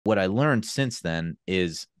What I learned since then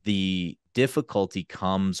is the difficulty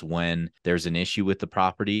comes when there's an issue with the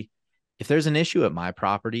property. If there's an issue at my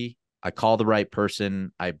property, I call the right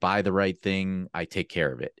person, I buy the right thing, I take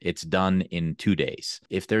care of it. It's done in 2 days.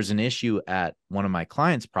 If there's an issue at one of my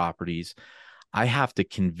clients' properties, I have to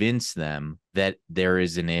convince them that there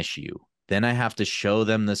is an issue. Then I have to show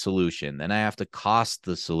them the solution. Then I have to cost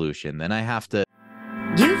the solution. Then I have to.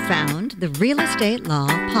 You found the Real Estate Law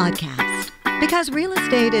Podcast. Because real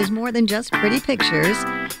estate is more than just pretty pictures,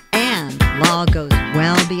 and law goes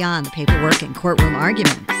well beyond the paperwork and courtroom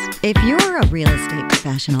arguments. If you're a real estate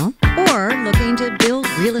professional or looking to build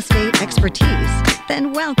real estate expertise,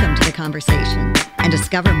 then welcome to the conversation and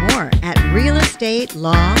discover more at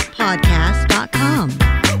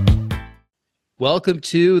realestatelawpodcast.com. Welcome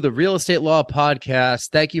to the Real Estate Law Podcast.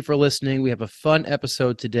 Thank you for listening. We have a fun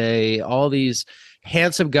episode today. All these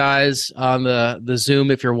handsome guys on the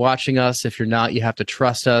Zoom. If you're watching us, if you're not, you have to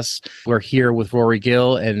trust us. We're here with Rory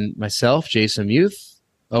Gill and myself, Jason Muth.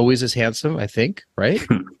 Always as handsome, I think, right?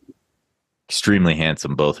 Extremely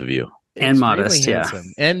handsome, both of you. And modest, handsome.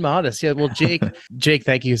 Yeah. And modest, yeah. Well, Jake,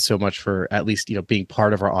 thank you so much for at least, being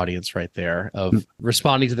part of our audience right there, of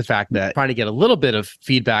responding to the fact that trying to get a little bit of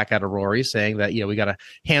feedback out of Rory, saying that, we got a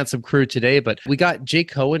handsome crew today, but we got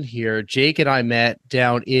Jake Cohen here. Jake and I met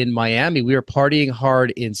down in Miami. We were partying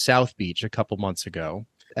hard in South Beach a couple months ago,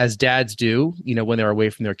 as dads do, when they're away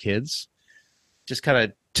from their kids. Just kind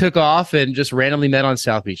of took off and just randomly met on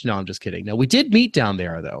South Beach. No, I'm just kidding. No, we did meet down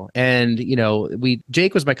there though. And,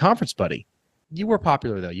 Jake was my conference buddy. You were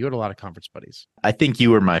popular though. You had a lot of conference buddies. I think you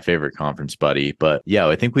were my favorite conference buddy, but yeah,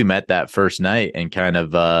 I think we met that first night and kind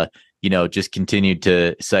of, just continued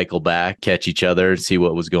to cycle back, catch each other, see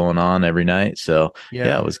what was going on every night. So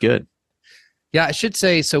yeah, it was good. Yeah, I should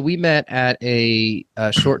say, so we met at a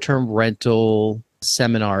short-term rental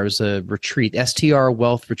seminars, a retreat, STR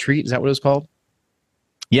Wealth Retreat. Is that what it was called?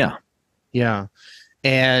 Yeah. Yeah.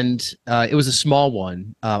 And it was a small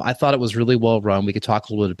one. I thought it was really well run. We could talk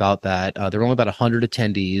a little bit about that. There were only about 100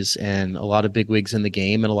 attendees and a lot of bigwigs in the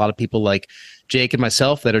game and a lot of people like Jake and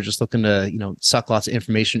myself that are just looking to, suck lots of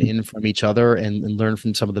information in from each other and learn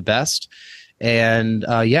from some of the best. And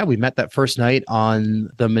we met that first night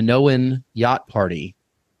on the Minoan yacht party,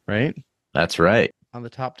 right? That's right. On the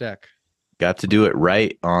top deck. Got to do it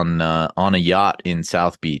right on a yacht in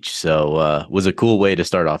South Beach. So was a cool way to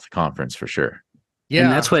start off the conference for sure. Yeah,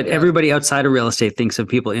 and that's what everybody outside of real estate thinks of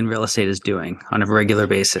people in real estate is doing on a regular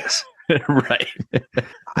basis. Right.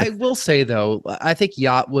 I will say, though, I think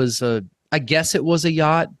yacht was I guess it was a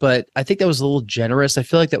yacht, but I think that was a little generous. I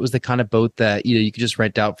feel like that was the kind of boat that you could just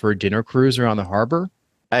rent out for a dinner cruise around the harbor.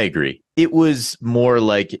 I agree. It was more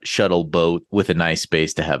like shuttle boat with a nice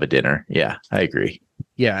space to have a dinner. Yeah, I agree.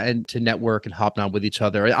 Yeah, and to network and hop on with each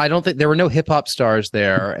other. I don't think there were no hip hop stars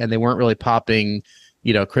there, and they weren't really popping,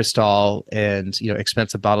 Cristal and,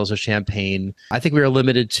 expensive bottles of champagne. I think we were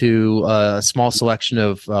limited to a small selection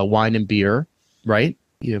of wine and beer, right?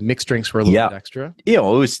 Mixed drinks were a little bit extra. It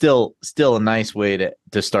was still a nice way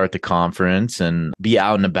to start the conference and be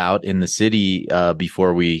out and about in the city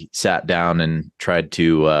before we sat down and tried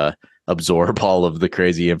to absorb all of the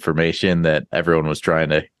crazy information that everyone was trying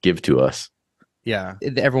to give to us. Yeah,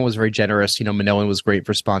 everyone was very generous. Minoan was great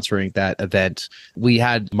for sponsoring that event. We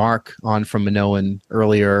had Mark on from Minoan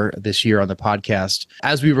earlier this year on the podcast.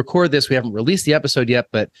 As we record this, we haven't released the episode yet,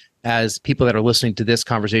 but as people that are listening to this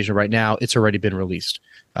conversation right now, it's already been released.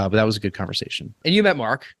 But that was a good conversation. And you met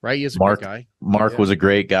Mark, right? He is a great guy. Mark was a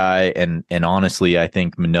great guy. And honestly, I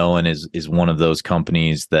think Minoan is one of those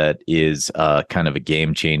companies that is kind of a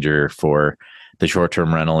game changer for the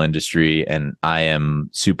short-term rental industry. And I am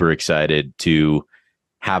super excited to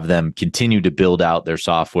have them continue to build out their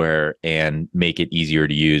software and make it easier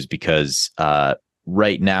to use because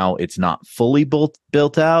right now it's not fully built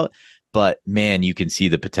out, but man, you can see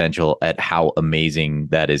the potential at how amazing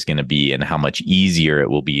that is going to be and how much easier it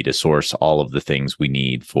will be to source all of the things we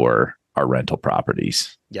need for our rental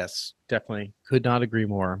properties. Yes, definitely. Could not agree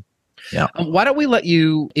more. Yeah. Why don't we let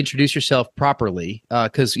you introduce yourself properly?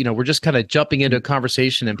 Because, we're just kind of jumping into a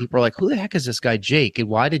conversation and people are like, who the heck is this guy, Jake? And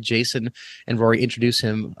why did Jason and Rory introduce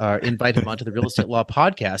him, invite him onto the Real Estate Law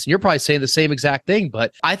Podcast? And you're probably saying the same exact thing,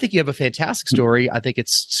 but I think you have a fantastic story. I think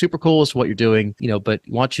it's super cool as to what you're doing, but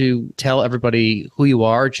why don't you tell everybody who you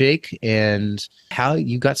are, Jake, and how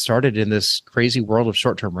you got started in this crazy world of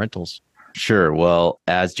short-term rentals? Sure. Well,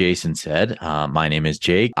 as Jason said, my name is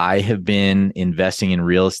Jake. I have been investing in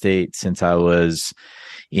real estate since I was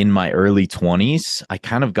in my early 20s. I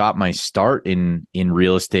kind of got my start in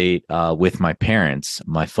real estate with my parents.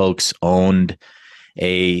 My folks owned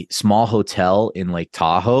a small hotel in Lake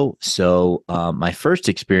Tahoe. So my first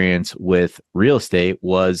experience with real estate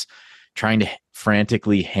was trying to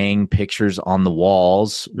frantically hang pictures on the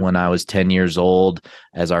walls when I was 10 years old,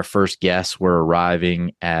 as our first guests were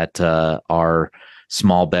arriving at our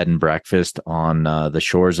small bed and breakfast on the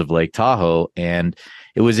shores of Lake Tahoe. And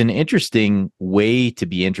it was an interesting way to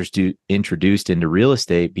be introduced into real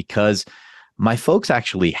estate, because my folks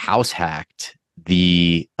actually house hacked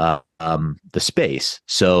the space.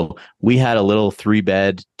 So we had a little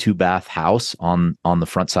 3-bed, 2-bath house on the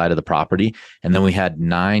front side of the property, and then we had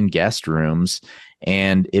 9 guest rooms,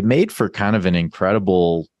 and it made for kind of an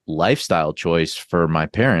incredible lifestyle choice for my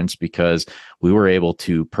parents, because we were able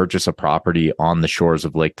to purchase a property on the shores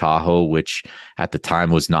of Lake Tahoe, which at the time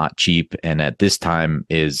was not cheap, and at this time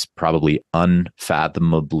is probably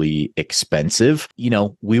unfathomably expensive.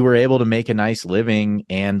 We were able to make a nice living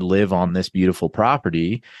and live on this beautiful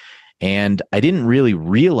property. And I didn't really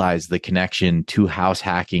realize the connection to house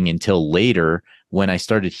hacking until later, when I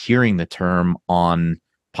started hearing the term on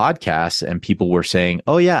podcasts and people were saying,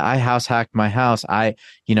 "Oh yeah, I house hacked my house. I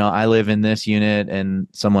live in this unit and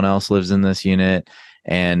someone else lives in this unit."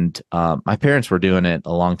 And my parents were doing it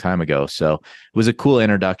a long time ago. So it was a cool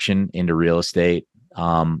introduction into real estate.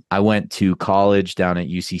 I went to college down at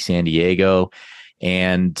UC San Diego,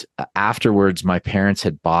 and afterwards my parents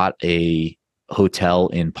had bought a hotel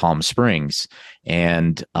in Palm Springs,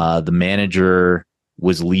 and the manager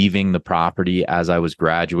was leaving the property as I was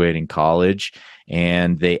graduating college,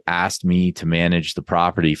 and they asked me to manage the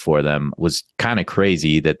property for them. It was kind of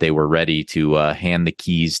crazy that they were ready to hand the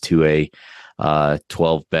keys to a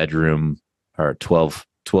 12-bedroom or 12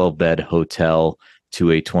 bed hotel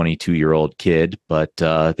to a 22-year-old kid, but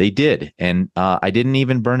they did, and I didn't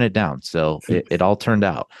even burn it down, so it all turned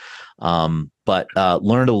out. But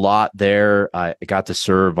learned a lot there. I got to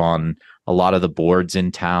serve on a lot of the boards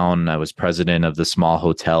in town. I was president of the Small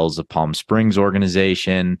Hotels of Palm Springs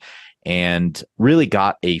organization, and really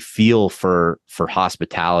got a feel for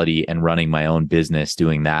hospitality and running my own business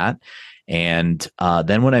doing that. And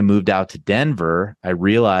then when I moved out to Denver, I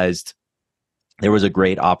realized there was a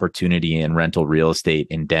great opportunity in rental real estate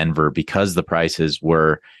in Denver, because the prices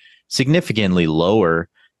were significantly lower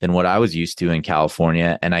than what I was used to in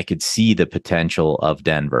California, and I could see the potential of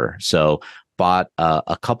Denver. So bought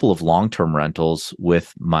a couple of long-term rentals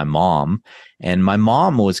with my mom, and my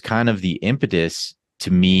mom was kind of the impetus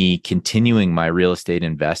to me continuing my real estate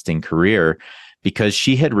investing career, because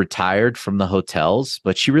she had retired from the hotels,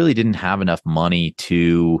 but she really didn't have enough money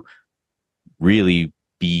to really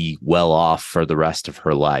be well off for the rest of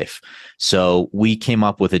her life. So we came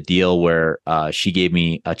up with a deal where she gave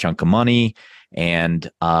me a chunk of money, and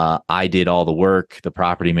I did all the work, the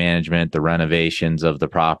property management, the renovations of the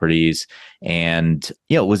properties. And,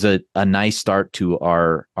 it was a nice start to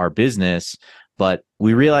our business, but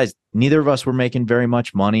we realized neither of us were making very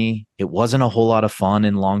much money. It wasn't a whole lot of fun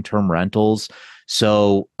in long-term rentals.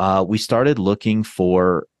 So we started looking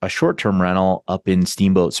for a short-term rental up in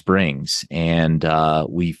Steamboat Springs, and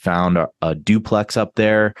we found a duplex up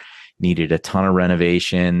there. Needed a ton of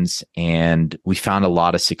renovations, and we found a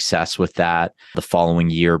lot of success with that. The following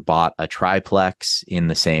year, bought a triplex in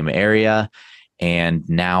the same area, and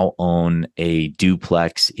now own a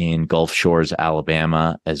duplex in Gulf Shores,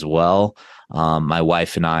 Alabama as well. My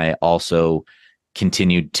wife and I also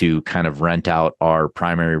continued to kind of rent out our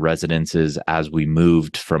primary residences as we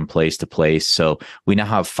moved from place to place. So we now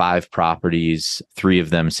have 5 properties, 3 of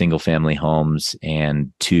them single family homes,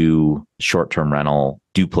 and 2 short-term rental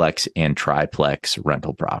duplex and triplex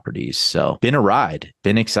rental properties. So been a ride,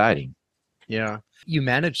 been exciting. Yeah. You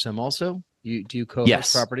manage them also? Do you co-host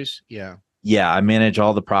Yes. properties? Yeah. Yeah, I manage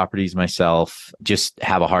all the properties myself. Just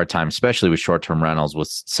have a hard time, especially with short-term rentals, with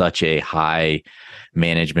such a high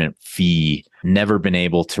management fee. Never been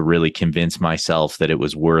able to really convince myself that it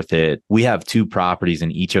was worth it. We have 2 properties,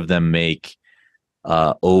 and each of them make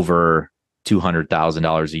over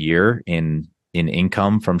 $200,000 a year in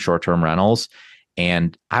income from short-term rentals.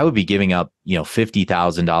 And I would be giving up,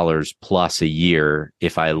 $50,000 plus a year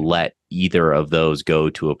if I let either of those go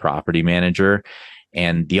to a property manager.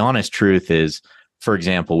 And the honest truth is, for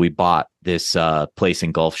example, we bought this place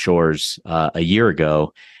in Gulf Shores a year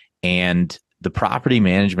ago, and the property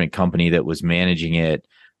management company that was managing it,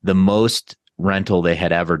 the most rental they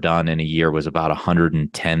had ever done in a year was about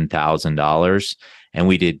 $110,000. And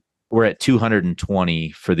we're at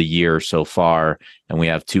 220 for the year so far, and we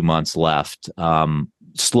have 2 months left.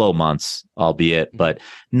 Slow months, albeit, but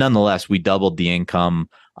nonetheless, we doubled the income.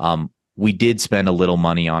 We did spend a little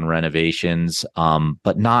money on renovations,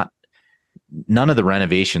 but not none of the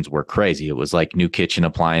renovations were crazy. It was like new kitchen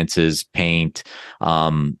appliances, paint,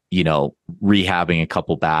 rehabbing a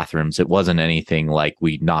couple bathrooms. It wasn't anything like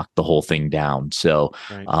we knocked the whole thing down. So,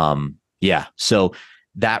 Right. so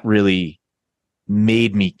that really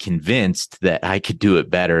made me convinced that I could do it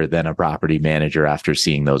better than a property manager after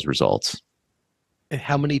seeing those results. And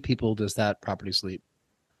how many people does that property sleep?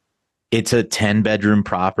 It's a 10-bedroom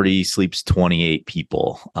property, sleeps 28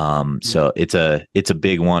 people. So it's a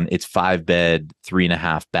big one. It's 5-bed,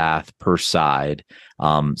 3.5 bath per side.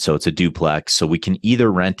 So it's a duplex. So we can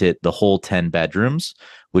either rent it the whole 10 bedrooms,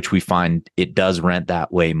 which we find it does rent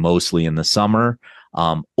that way mostly in the summer.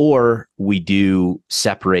 Or we do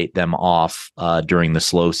separate them off during the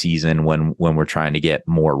slow season when we're trying to get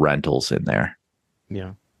more rentals in there.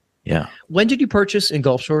 Yeah. Yeah. When did you purchase in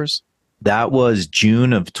Gulf Shores? That was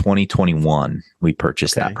June of 2021. We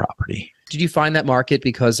purchased Okay. that property. Did you find that market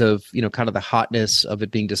because of, kind of the hotness of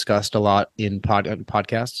it being discussed a lot in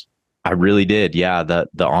podcasts? I really did. Yeah. The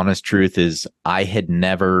honest truth is I had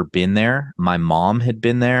never been there. My mom had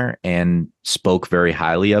been there and spoke very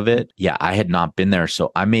highly of it. Yeah, I had not been there.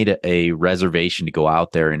 So I made a reservation to go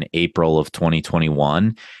out there in April of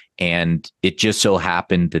 2021. And it just so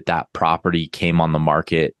happened that property came on the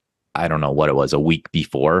market. I don't know what it was, a week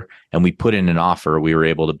before, and we put in an offer. We were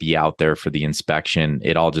able to be out there for the inspection.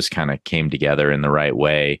 It all just kind of came together in the right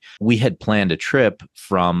way. We had planned a trip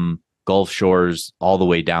from Gulf Shores all the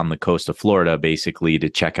way down the coast of Florida, basically to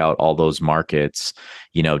check out all those markets,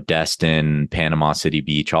 Destin, Panama City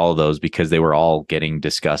Beach, all of those, because they were all getting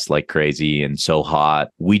discussed like crazy and so hot.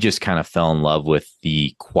 We just kind of fell in love with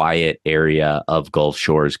the quiet area of Gulf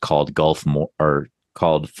Shores called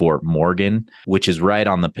Fort Morgan, which is right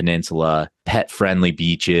on the peninsula, pet-friendly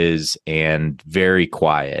beaches and very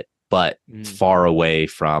quiet, but far away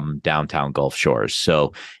from downtown Gulf Shores.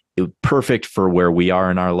 So it was perfect for where we are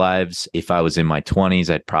in our lives. If I was in my 20s,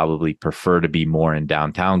 I'd probably prefer to be more in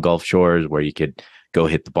downtown Gulf Shores where you could go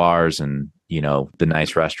hit the bars and, the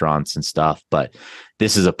nice restaurants and stuff. But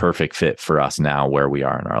this is a perfect fit for us now where we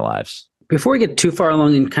are in our lives. Before we get too far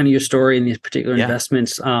along in kind of your story and these particular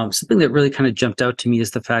investments, something that really kind of jumped out to me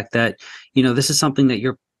is the fact that, this is something that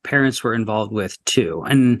your parents were involved with too.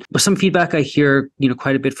 And some feedback I hear,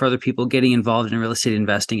 quite a bit for other people getting involved in real estate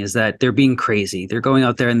investing is that they're being crazy. They're going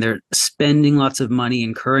out there and they're spending lots of money,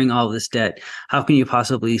 incurring all this debt. How can you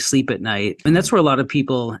possibly sleep at night? And that's where a lot of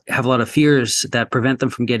people have a lot of fears that prevent them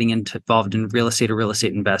from getting involved in real estate or real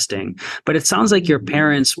estate investing. But it sounds like your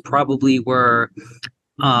parents probably were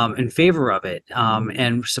in favor of it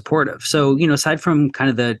and supportive. So, aside from kind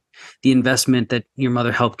of the investment that your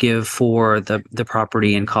mother helped give for the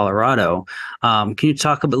property in Colorado, can you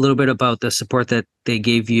talk a little bit about the support that they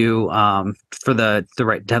gave you for the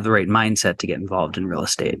right to have the right mindset to get involved in real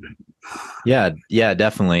estate? Yeah,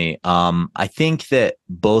 definitely. I think that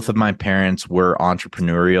both of my parents were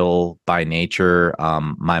entrepreneurial by nature.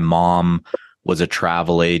 My mom was a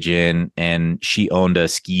travel agent and she owned a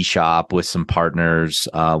ski shop with some partners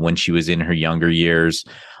when she was in her younger years.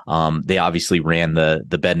 They obviously ran the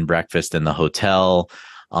bed and breakfast and the hotel.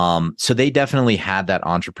 So they definitely had that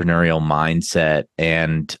entrepreneurial mindset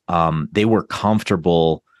and they were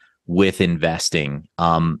comfortable with investing.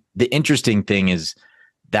 The interesting thing is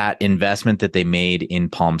that investment that they made in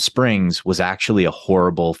Palm Springs was actually a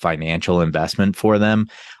horrible financial investment for them.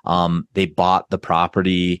 They bought the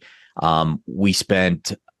property. We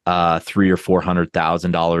spent $300,000 or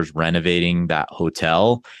 $400,000 renovating that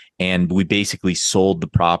hotel, and we basically sold the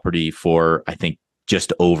property for, I think,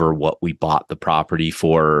 just over what we bought the property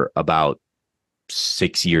for about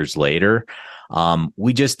 6 years later.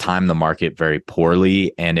 We just timed the market very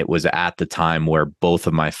poorly, and it was at the time where both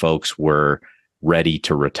of my folks were ready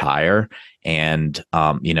to retire, and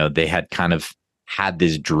they had kind of had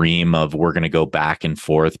this dream of we're going to go back and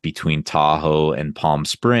forth between Tahoe and Palm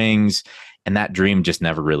Springs. And that dream just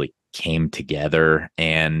never really came together.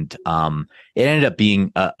 And it ended up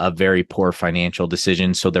being a very poor financial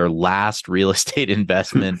decision. So their last real estate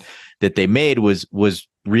investment that they made was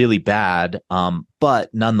really bad.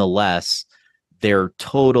 But nonetheless, their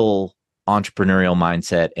total entrepreneurial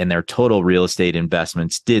mindset and their total real estate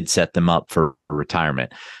investments did set them up for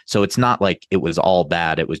retirement. So it's not like it was all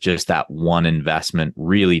bad. It was just that one investment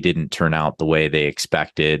really didn't turn out the way they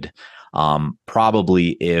expected. Probably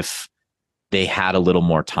if they had a little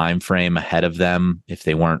more time frame ahead of them, if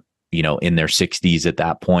they weren't, in their 60s at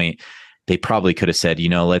that point, they probably could have said,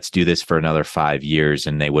 let's do this for another 5 years,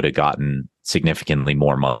 and they would have significantly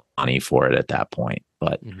more money for it at that point.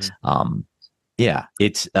 But yeah,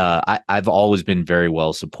 it's I've always been very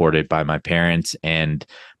well supported by my parents, and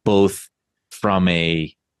both from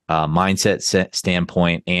a mindset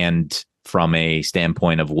standpoint and from a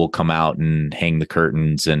standpoint of we'll come out and hang the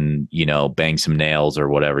curtains and, bang some nails or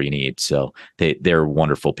whatever you need. So they're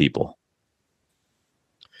wonderful people.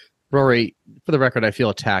 Rory, for the record, I feel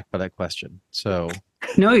attacked by that question. So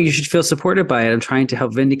no, you should feel supported by it. I'm trying to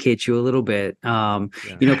help vindicate you a little bit. Part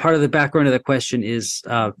of the background of the question is,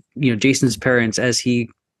 Jason's parents, as he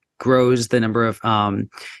grows the number of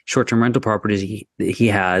short-term rental properties he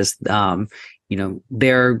has,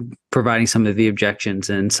 they're providing some of the objections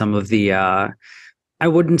and some of the, I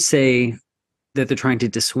wouldn't say that they're trying to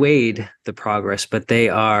dissuade the progress, but they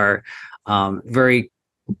are very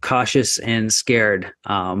cautious and scared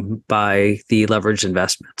by the leveraged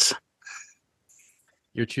investments.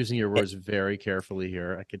 You're choosing your words very carefully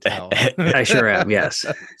here. I could tell. I sure am. Yes.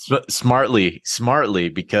 Smartly,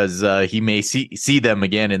 because he may see them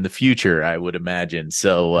again in the future, I would imagine.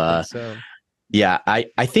 So, yeah,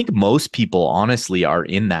 I think most people honestly are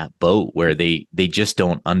in that boat where they just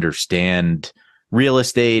don't understand real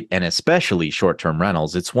estate and especially short-term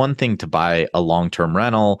rentals. It's one thing to buy a long-term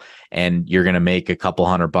rental and you're going to make a couple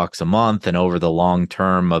 $100 a month. And over the long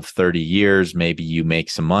term of 30 years, maybe you make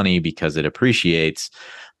some money because it appreciates.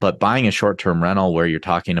 But buying a short-term rental where you're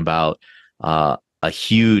talking about a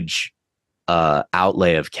huge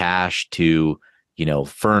outlay of cash to,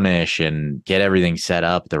 furnish and get everything set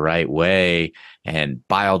up the right way and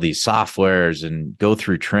buy all these softwares and go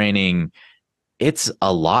through training, it's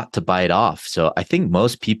a lot to bite off. So I think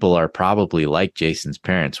most people are probably like Jason's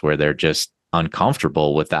parents, where they're just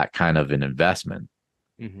uncomfortable with that kind of an investment.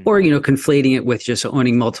 Mm-hmm. Or, conflating it with just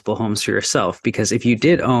owning multiple homes for yourself. Because if you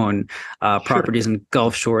did own properties in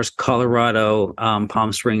Gulf Shores, Colorado,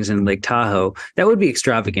 Palm Springs, and Lake Tahoe, that would be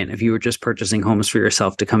extravagant if you were just purchasing homes for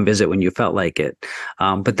yourself to come visit when you felt like it.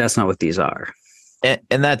 But that's not what these are.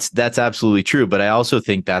 And that's absolutely true. But I also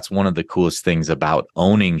think that's one of the coolest things about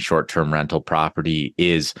owning short-term rental property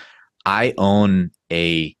is I own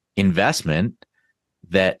a investment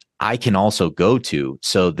that I can also go to.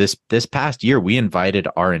 So this past year, we invited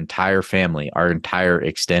our entire family, our entire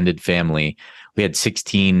extended family. We had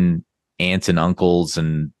 16 aunts and uncles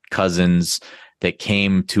and cousins that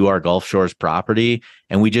came to our Gulf Shores property.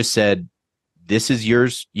 And we just said, this is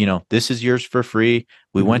yours, this is yours for free.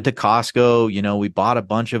 We went to Costco, we bought a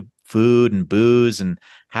bunch of food and booze and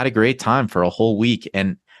had a great time for a whole week.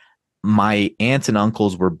 And my aunts and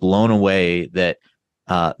uncles were blown away that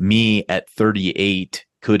me at 38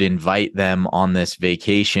 could invite them on this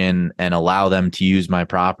vacation and allow them to use my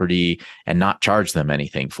property and not charge them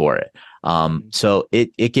anything for it. So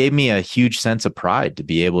it gave me a huge sense of pride to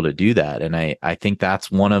be able to do that. And I think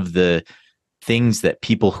that's one of the things that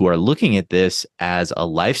people who are looking at this as a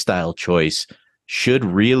lifestyle choice should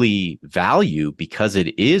really value, because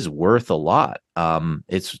it is worth a lot.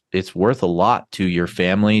 It's worth a lot to your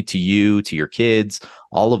family, to you, to your kids,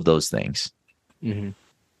 all of those things. Mm-hmm.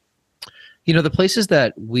 The places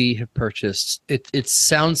that we have purchased, it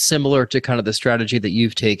sounds similar to kind of the strategy that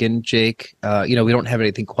you've taken, Jake. We don't have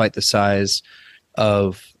anything quite the size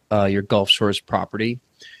of your Gulf Shores property.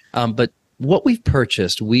 But what we've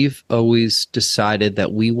purchased, we've always decided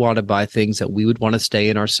that we want to buy things that we would want to stay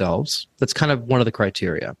in ourselves. That's kind of one of the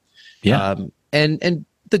criteria. Yeah. And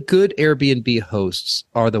the good Airbnb hosts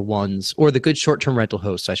are the ones, or the good short-term rental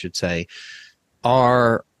hosts, I should say,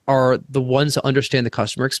 are the ones that understand the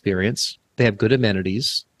customer experience. They have good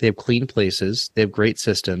amenities. They have clean places. They have great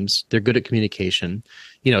systems. They're good at communication.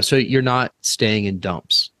 So you're not staying in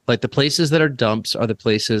dumps. Like the places that are dumps are the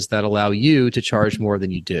places that allow you to charge more than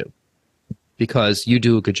you do, because you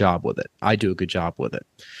do a good job with it. I do a good job with it.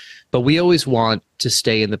 But we always want to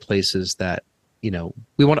stay in the places that,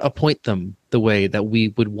 we want to appoint them the way that we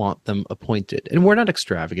would want them appointed. And we're not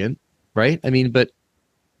extravagant, right? But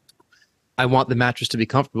I want the mattress to be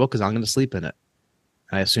comfortable because I'm going to sleep in it.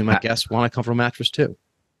 I assume my guests want a comfortable mattress too.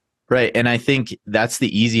 Right. And I think that's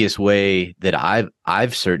the easiest way that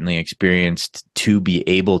I've certainly experienced to be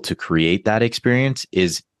able to create that experience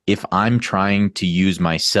is if I'm trying to use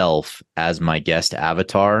myself as my guest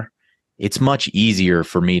avatar, it's much easier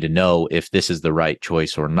for me to know if this is the right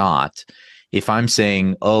choice or not. If I'm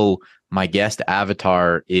saying, oh, my guest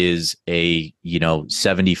avatar is a,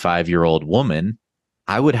 75-year-old woman,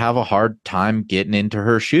 I would have a hard time getting into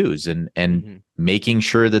her shoes and making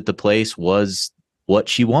sure that the place was what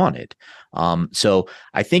she wanted. So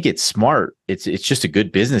I think it's smart. It's just a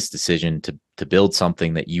good business decision to build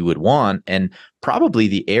something that you would want. And probably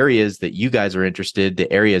the areas that you guys are interested,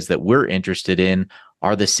 the areas that we're interested in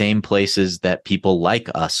are the same places that people like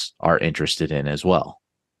us are interested in as well.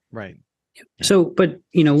 Right. So, but,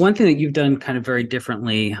 one thing that you've done kind of very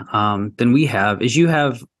differently than we have is you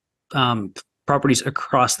have properties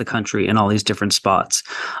across the country in all these different spots.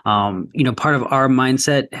 Part of our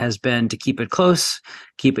mindset has been to keep it close,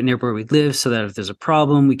 keep it near where we live, so that if there's a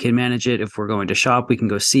problem, we can manage it. If we're going to shop, we can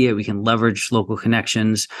go see it. We can leverage local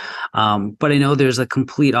connections. But I know there's a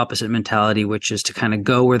complete opposite mentality, which is to kind of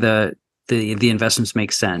go where the investments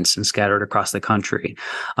make sense and scatter it across the country.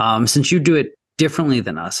 Since you do it differently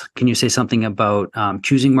than us, can you say something about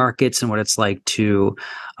choosing markets and what it's like to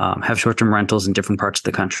have short-term rentals in different parts of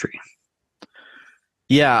the country?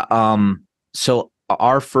 Yeah. So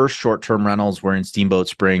our first short-term rentals were in Steamboat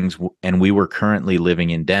Springs, and we were currently living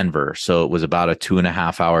in Denver. So it was about a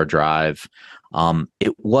 2.5-hour drive.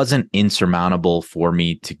 It wasn't insurmountable for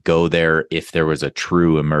me to go there if there was a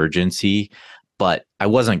true emergency, but I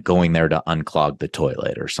wasn't going there to unclog the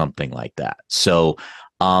toilet or something like that. So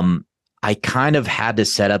I kind of had to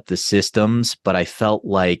set up the systems, but I felt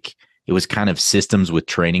like it was kind of systems with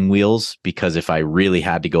training wheels, because if I really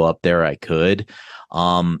had to go up there, I could.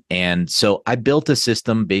 And so I built a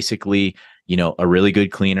system, basically, a really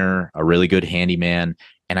good cleaner, a really good handyman.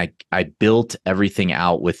 And I built everything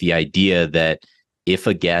out with the idea that if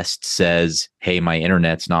a guest says, hey, my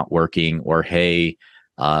internet's not working, or hey,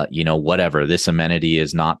 whatever, this amenity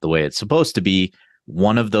is not the way it's supposed to be,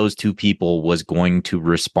 one of those two people was going to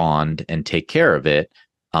respond and take care of it.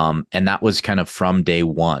 And that was kind of from day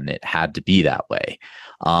one. It had to be that way.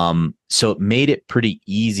 So it made it pretty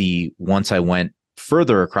easy once I went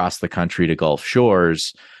further across the country to Gulf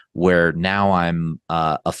Shores, where now I'm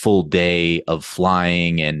a full day of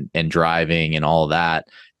flying and driving and all that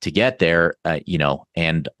to get there,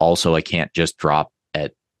 and also I can't just drop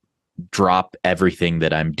everything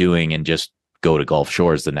that I'm doing and just go to Gulf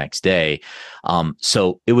Shores the next day.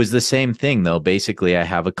 So it was the same thing, though. Basically, I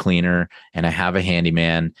have a cleaner and I have a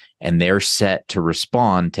handyman, and they're set to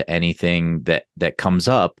respond to anything that comes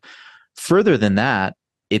up. Further than that,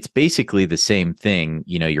 it's basically the same thing.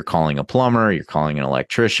 You're calling a plumber, you're calling an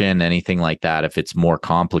electrician, anything like that. If it's more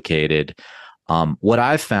complicated, what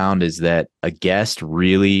I've found is that a guest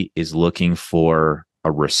really is looking for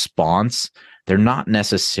a response. They're not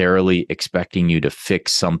necessarily expecting you to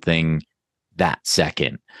fix something that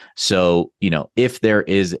second. So, if there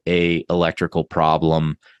is a electrical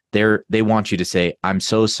problem, they want you to say, I'm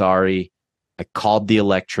so sorry, I called the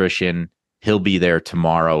electrician, he'll be there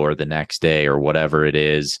tomorrow or the next day or whatever it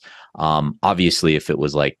is. Obviously, if it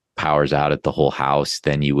was like power's out at the whole house,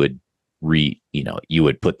 then you would you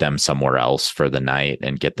would put them somewhere else for the night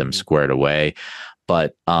and get them squared away.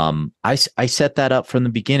 But I set that up from the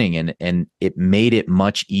beginning, and it made it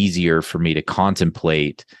much easier for me to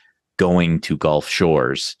contemplate going to Gulf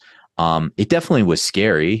Shores. It definitely was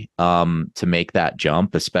scary to make that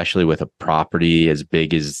jump, especially with a property as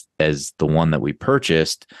big as the one that we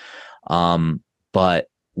purchased. But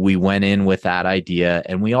we went in with that idea,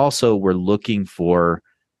 and we also were looking for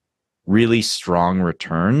really strong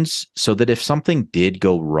returns, so that if something did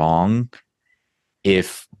go wrong,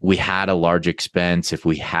 if we had a large expense, if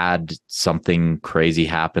we had something crazy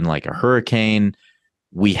happen like a hurricane,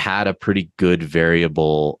 we had a pretty good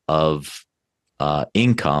variable of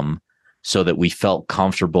income, so that we felt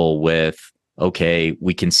comfortable with, okay,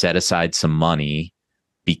 we can set aside some money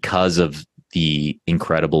because of the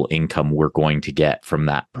incredible income we're going to get from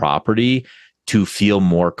that property, to feel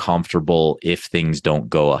more comfortable if things don't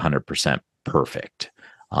go 100% perfect.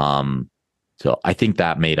 So I think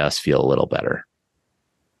that made us feel a little better.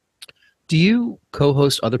 Do you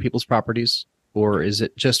co-host other people's properties, or is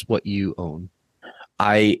it just what you own?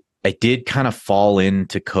 I did kind of fall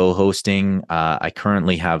into co-hosting. I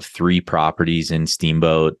currently have 3 properties in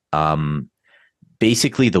Steamboat.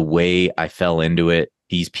 Basically, the way I fell into it,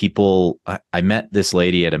 these people, I met this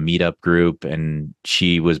lady at a meetup group, and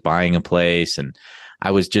she was buying a place, and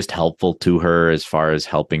I was just helpful to her as far as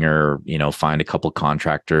helping her, find a couple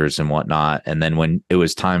contractors and whatnot. And then when it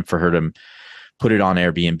was time for her to put it on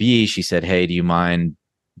Airbnb, she said, hey, do you mind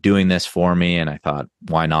doing this for me? And I thought,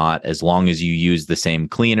 why not? As long as you use the same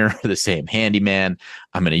cleaner, the same handyman,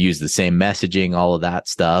 I'm going to use the same messaging, all of that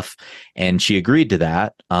stuff. And she agreed to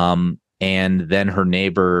that. And then her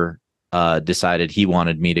neighbor decided he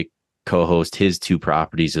wanted me to co-host his 2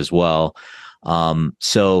 properties as well.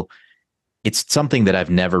 So it's something that I've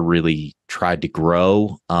never really tried to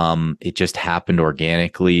grow. It just happened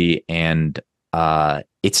organically, and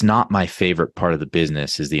it's not my favorite part of the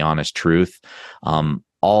business, is the honest truth.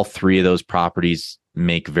 All 3 of those properties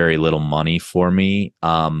make very little money for me.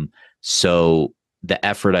 So the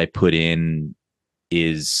effort I put in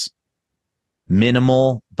is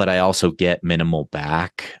minimal, but I also get minimal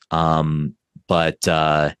back. But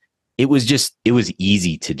it was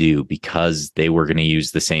easy to do because they were going to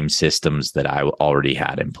use the same systems that I already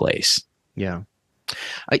had in place. Yeah.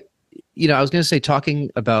 I was going to say, talking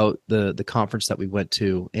about the conference that we went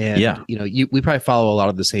to, and we probably follow a lot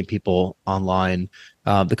of the same people online.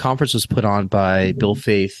 The conference was put on by Bill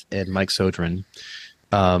Faith and Mike Sodrin.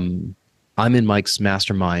 I'm in Mike's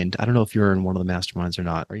mastermind. I don't know if you're in one of the masterminds or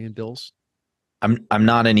not. Are you in Bill's? I'm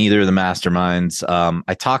not in either of the masterminds.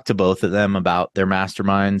 I talked to both of them about their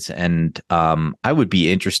masterminds, and I would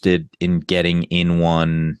be interested in getting in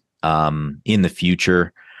one in the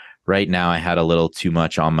future. Right now, I had a little too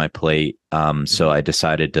much on my plate, so I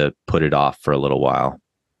decided to put it off for a little while.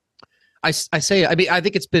 I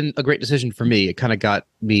think it's been a great decision for me. It kind of got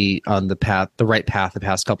me on the right path the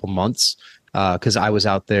past couple months, because I was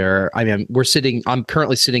out there. I mean, I'm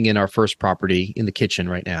currently sitting in our first property in the kitchen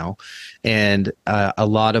right now. And a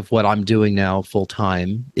lot of what I'm doing now full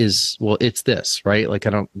time is, it's this, right? Like, I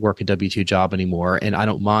don't work a W-2 job anymore, and I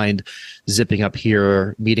don't mind zipping up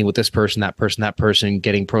here, meeting with this person, that person,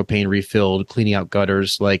 getting propane refilled, cleaning out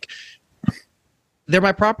gutters. Like, they're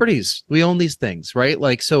my properties. We own these things, right?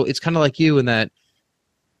 Like, so it's kind of like you in that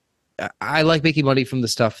I like making money from the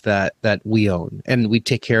stuff that we own, and we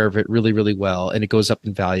take care of it really, really well, and it goes up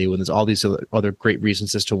in value. And there's all these other great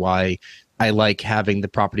reasons as to why I like having the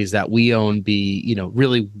properties that we own be,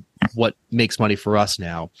 really what makes money for us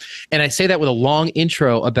now. And I say that with a long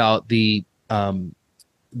intro about the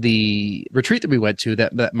retreat that we went to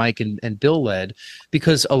that Mike and Bill led,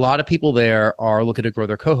 because a lot of people there are looking to grow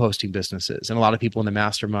their co-hosting businesses, and a lot of people in the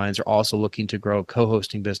masterminds are also looking to grow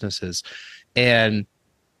co-hosting businesses. And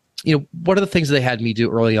one of the things they had me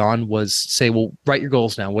do early on was say, well, write your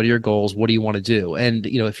goals down. What are your goals? What do you want to do? And,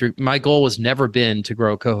 my goal was never been to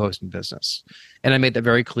grow a co-hosting business. And I made that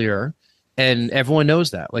very clear. And everyone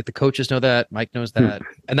knows that. Like, the coaches know that, Mike knows that,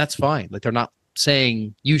 and that's fine. Like, they're not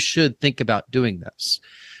saying you should think about doing this.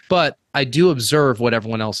 But I do observe what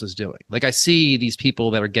everyone else is doing. Like, I see these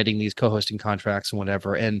people that are getting these co-hosting contracts and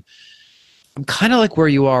whatever. And I'm kind of like where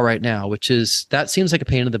you are right now, which is, that seems like a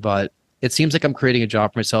pain in the butt. It seems like I'm creating a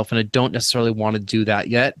job for myself, and I don't necessarily want to do that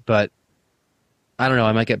yet, but I don't know.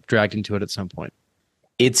 I might get dragged into it at some point.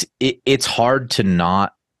 It's hard to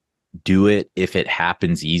not do it if it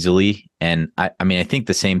happens easily. And I think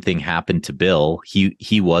the same thing happened to Bill.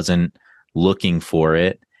 He wasn't looking for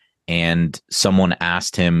it, and someone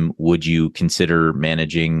asked him, would you consider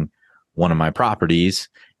managing one of my properties?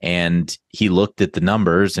 And he looked at the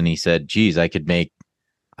numbers and he said, geez, I could make,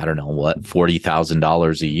 I don't know what,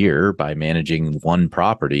 $40,000 a year by managing one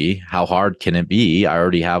property. How hard can it be? I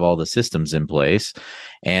already have all the systems in place.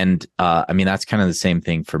 And that's kind of the same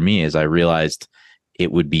thing for me, as I realized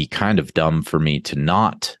it would be kind of dumb for me to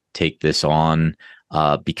not take this on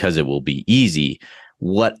because it will be easy.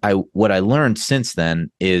 What I learned since then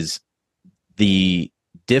is the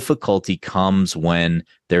difficulty comes when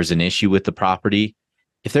there's an issue with the property.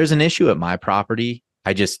 If there's an issue at my property,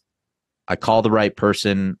 I call the right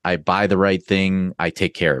person, I buy the right thing, I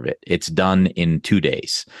take care of it. It's done in 2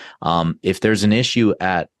 days. If there's an issue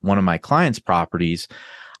at one of my clients' properties,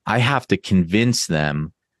 I have to convince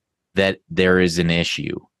them that there is an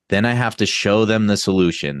issue. Then I have to show them the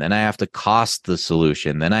solution. Then I have to cost the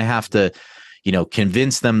solution. Then I have to,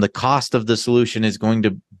 convince them the cost of the solution is going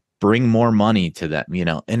to bring more money to them,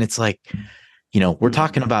 and it's like, we're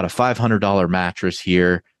talking about a $500 mattress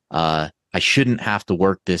here. I shouldn't have to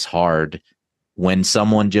work this hard. When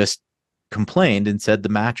someone just complained and said the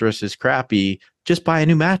mattress is crappy, just buy a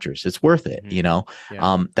new mattress. It's worth it. Yeah.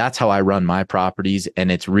 That's how I run my properties.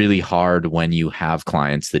 And it's really hard when you have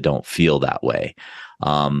clients that don't feel that way.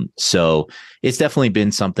 So it's definitely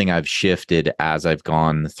been something I've shifted as I've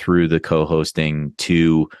gone through the co-hosting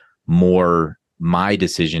to more my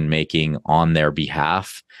decision-making on their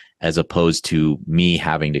behalf, as opposed to me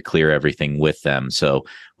having to clear everything with them. So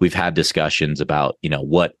we've had discussions about,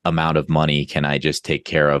 what amount of money can I just take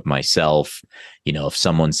care of myself? If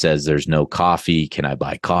someone says there's no coffee, can I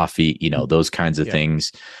buy coffee? Those kinds of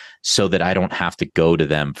things, so that I don't have to go to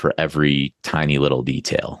them for every tiny little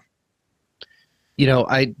detail.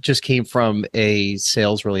 I just came from a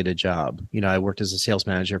sales related job. I worked as a sales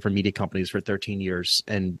manager for media companies for 13 years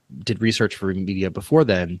and did research for media before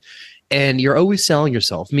then. And you're always selling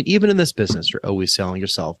yourself. Even in this business, you're always selling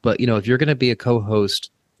yourself. But, if you're going to be a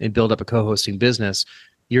co-host and build up a co-hosting business,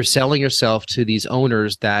 you're selling yourself to these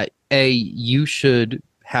owners that A, you should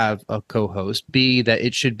have a co-host, B, that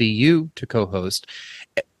it should be you to co-host.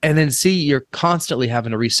 And then C, you're constantly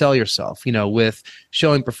having to resell yourself, with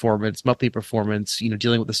showing performance, monthly performance,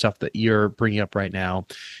 dealing with the stuff that you're bringing up right now.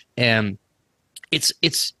 And it's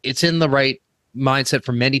in the right mindset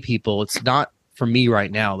for many people. It's not for me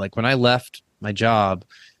right now. Like, when I left my job,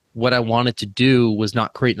 what I wanted to do was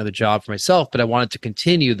not create another job for myself, but I wanted to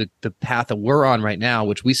continue the path that we're on right now,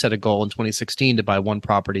 which we set a goal in 2016 to buy one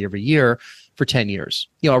property every year for 10 years.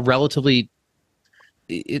 A relatively,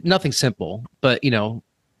 nothing simple, but,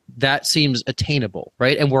 that seems attainable,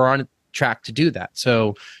 right? And we're on track to do that.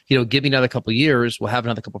 So, give me another couple of years, we'll have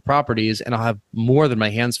another couple of properties, and I'll have more than my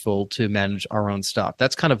hands full to manage our own stuff.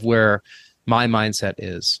 That's kind of where my mindset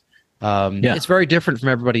is. It's very different from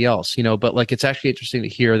everybody else, but like, it's actually interesting to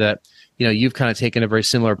hear that, you've kind of taken a very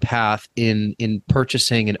similar path in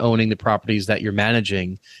purchasing and owning the properties that you're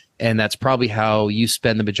managing. And that's probably how you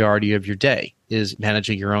spend the majority of your day, is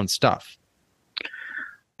managing your own stuff.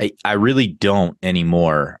 I really don't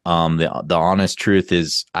anymore. The honest truth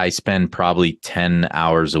is I spend probably 10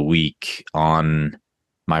 hours a week on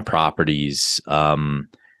my properties.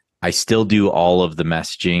 I still do all of the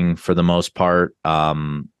messaging for the most part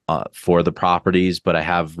for the properties, but I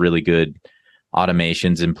have really good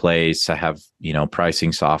automations in place. I have,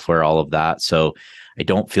 pricing software, all of that. So I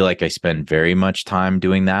don't feel like I spend very much time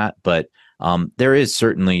doing that, but there is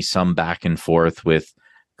certainly some back and forth with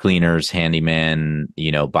cleaners, handyman,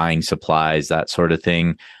 buying supplies, that sort of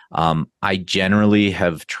thing. I generally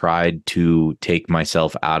have tried to take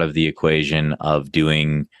myself out of the equation of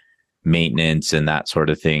doing maintenance and that sort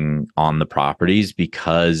of thing on the properties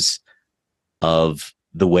because of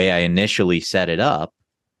the way I initially set it up.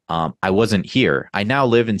 I wasn't here. I now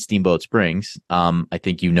live in Steamboat Springs. I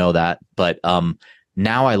think you know that, but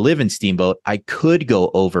now I live in Steamboat. I could go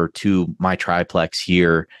over to my triplex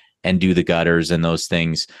here and do the gutters and those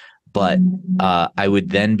things, but I would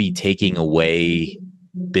then be taking away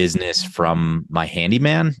business from my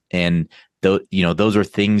handyman, and those are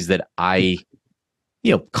things that I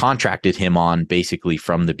contracted him on basically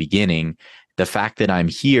from the beginning. The fact that I'm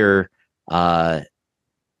here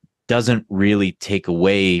doesn't really take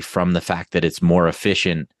away from the fact that it's more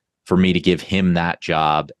efficient for me to give him that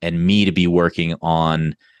job and me to be working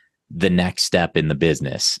on the next step in the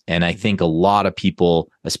business. And I think a lot of people,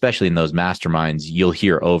 especially in those masterminds, you'll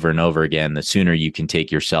hear over and over again, the sooner you can take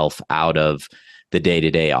yourself out of the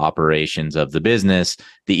day-to-day operations of the business,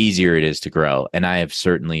 the easier it is to grow. And I have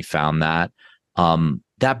certainly found that.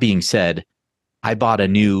 That being said, I bought a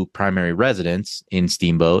new primary residence in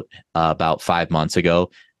Steamboat about 5 months ago.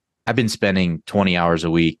 I've been spending 20 hours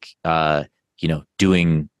a week,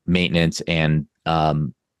 doing maintenance and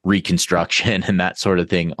reconstruction and that sort of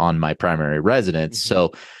thing on my primary residence. Mm-hmm.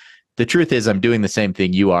 So the truth is I'm doing the same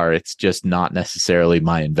thing you are. It's just not necessarily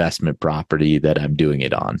my investment property that I'm doing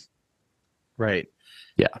it on. Right.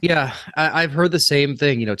 Yeah. Yeah. I've heard the same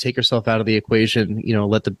thing, take yourself out of the equation,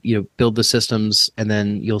 let build the systems, and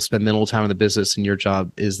then you'll spend minimal time in the business, and your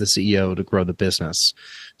job is the CEO to grow the business.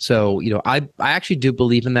 So, I actually do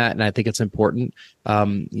believe in that. And I think it's important.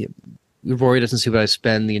 Rory doesn't see what I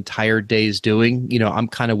spend the entire days doing. I'm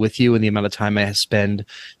kind of with you in the amount of time I spend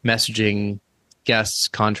messaging guests,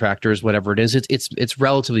 contractors, whatever it is. It's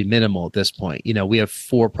relatively minimal at this point. We have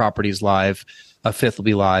 4 properties live. A 5th will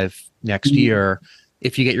be live next year.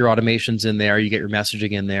 If you get your automations in there, you get your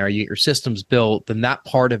messaging in there, you get your systems built, then that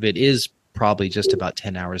part of it is probably just about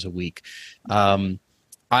 10 hours a week.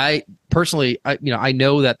 I personally, I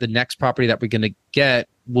know that the next property that we're going to get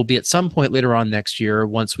will be at some point later on next year,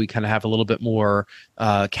 once we kind of have a little bit more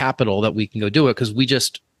capital that we can go do it. Because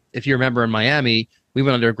if you remember in Miami, we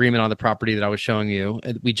went under agreement on the property that I was showing you.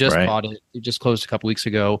 We just bought it. It just closed a couple weeks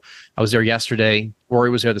ago. I was there yesterday. Rory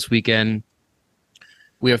was there this weekend.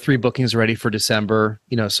 We have 3 bookings ready for December,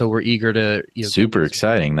 so we're eager to, super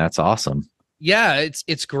exciting. That's awesome. Yeah,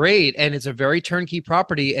 it's great. And it's a very turnkey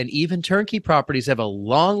property, and even turnkey properties have a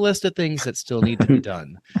long list of things that still need to be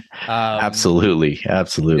done. Absolutely.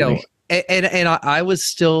 And I was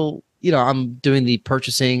still, I'm doing the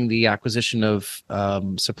purchasing, the acquisition of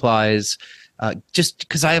supplies, just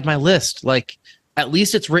because I have my list. Like, at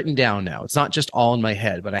least it's written down now. It's not just all in my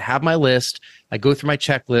head, but I have my list. I go through my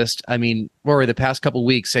checklist. I mean, Rory, the past couple of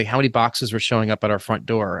weeks, say how many boxes were showing up at our front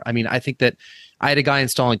door. I mean, I think that I had a guy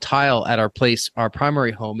installing tile at our place, our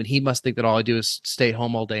primary home, and he must think that all I do is stay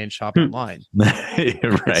home all day and shop online. Right.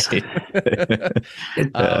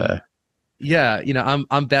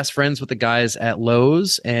 I'm best friends with the guys at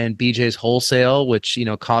Lowe's and BJ's Wholesale, which,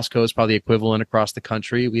 Costco is probably equivalent across the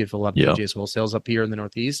country. We have a lot of BJ's Wholesales up here in the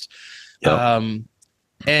Northeast.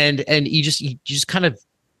 And you just kind of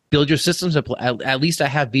build your systems up. At least I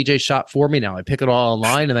have BJ shop for me now. I pick it all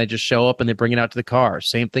online and I just show up and they bring it out to the car.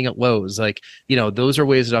 Same thing at Lowe's. Like, those are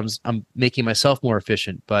ways that I'm making myself more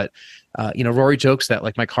efficient. But, Rory jokes that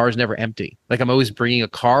like my car is never empty. Like I'm always bringing a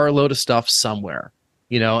car load of stuff somewhere,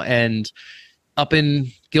 and up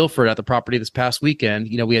in Guilford at the property this past weekend,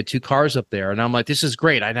 we had 2 cars up there, and I'm like, this is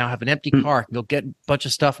great. I now have an empty car. I can go get a bunch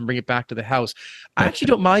of stuff and bring it back to the house. I actually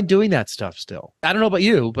don't mind doing that stuff still. I don't know about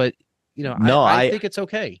you, but No, I think it's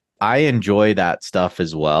okay. I enjoy that stuff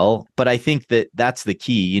as well, but I think that that's the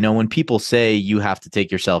key. When people say you have to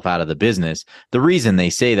take yourself out of the business, the reason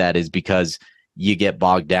they say that is because you get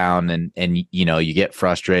bogged down and you get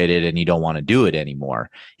frustrated and you don't want to do it anymore.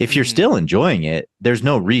 If you're still enjoying it, there's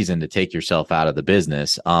no reason to take yourself out of the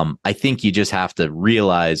business. I think you just have to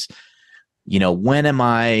realize, when am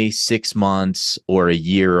I 6 months or a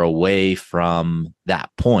year away from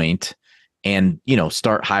that point, and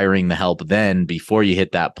start hiring the help then before you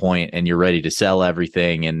hit that point and you're ready to sell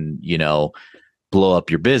everything and blow up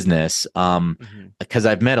your business. Because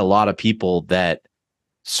I've met a lot of people that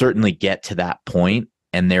certainly get to that point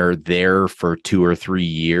and they're there for 2 or 3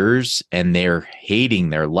 years and they're hating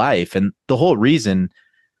their life. And the whole reason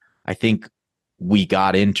I think we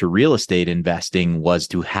got into real estate investing was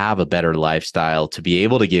to have a better lifestyle, to be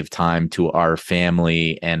able to give time to our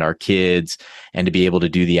family and our kids, and to be able to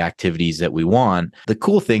do the activities that we want. The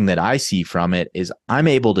cool thing that I see from it is I'm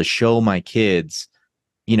able to show my kids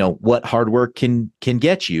what hard work can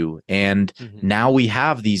get you. And now we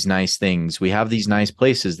have these nice things. We have these nice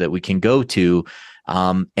places that we can go to.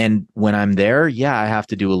 And when I'm there, I have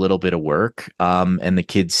to do a little bit of work. And the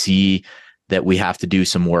kids see that we have to do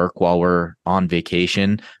some work while we're on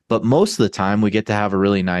vacation. But most of the time we get to have a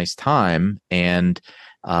really nice time. And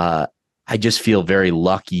I just feel very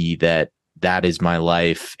lucky that is my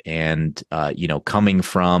life. And, coming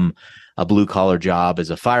from a blue collar job as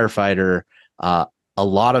a firefighter, a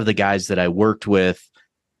lot of the guys that I worked with,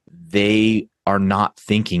 they are not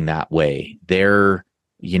thinking that way. They're,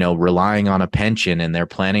 relying on a pension and they're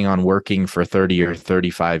planning on working for 30 or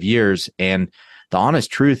 35 years. And the honest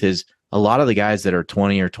truth is a lot of the guys that are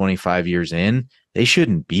 20 or 25 years in, they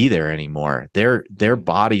shouldn't be there anymore. Their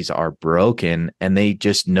bodies are broken and they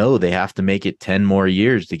just know they have to make it 10 more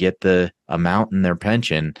years to get the amount in their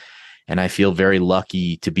pension. And I feel very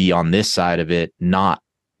lucky to be on this side of it, not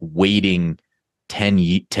waiting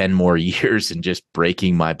 10 more years and just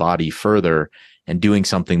breaking my body further and doing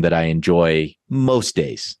something that I enjoy most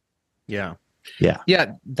days. Yeah,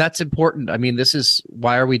 that's important. I mean, this is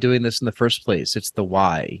why are we doing this in the first place? It's the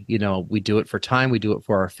why. We do it for time. We do it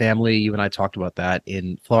for our family. You and I talked about that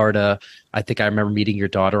in Florida. I think I remember meeting your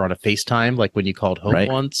daughter on a FaceTime, like when you called home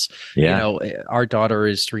once. Yeah. Our daughter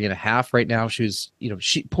is 3.5 right now. She's,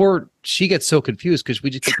 she gets so confused because we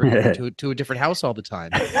just keep her to a different house all the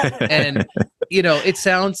time. And it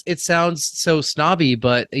sounds so snobby,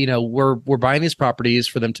 but we're buying these properties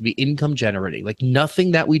for them to be income generating. Like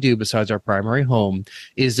nothing that we do besides our primary home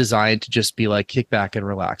is designed to just be like kick back and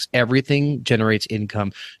relax. Everything generates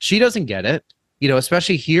income. She doesn't get it,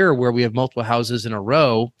 especially here where we have multiple houses in a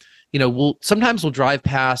row. We'll drive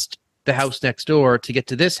past the house next door to get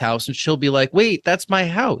to this house, and she'll be like, "Wait, that's my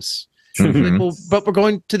house." Like, well, but we're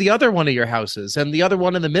going to the other one of your houses, and the other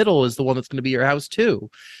one in the middle is the one that's going to be your house too.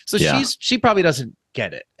 So she probably doesn't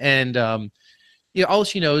get it, and all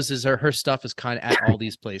she knows is her stuff is kind of at all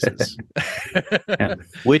these places.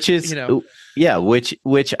 Which is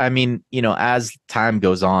which I mean, as time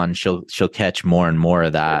goes on, she'll catch more and more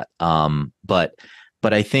of that.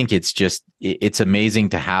 But I think it's amazing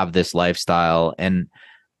to have this lifestyle, and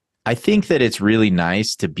I think that it's really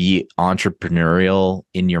nice to be entrepreneurial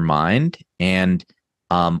in your mind. And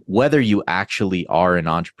whether you actually are an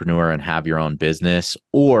entrepreneur and have your own business,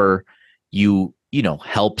 or you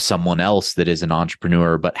help someone else that is an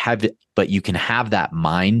entrepreneur, but you can have that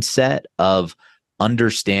mindset of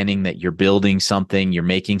understanding that you're building something, you're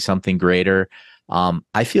making something greater.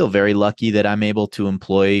 I feel very lucky that I'm able to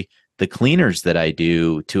employ the cleaners that I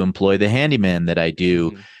do, to employ the handyman that I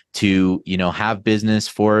do, to, have business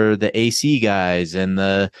for the AC guys and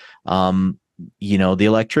the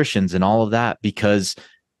electricians and all of that, because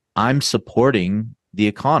I'm supporting the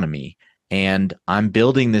economy and I'm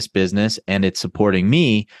building this business and it's supporting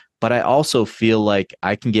me. But I also feel like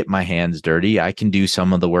I can get my hands dirty. I can do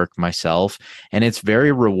some of the work myself, and it's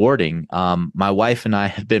very rewarding. My wife and I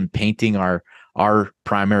have been painting our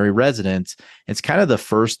primary residence. It's kind of the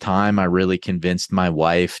first time I really convinced my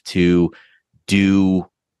wife to do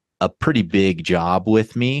a pretty big job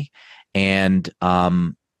with me. And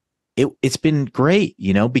it's been great,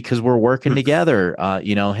 because we're working together.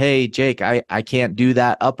 Hey, Jake, I can't do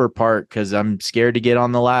that upper part because I'm scared to get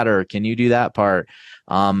on the ladder. Can you do that part?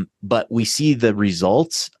 But we see the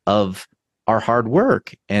results of our hard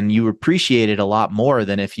work, and you appreciate it a lot more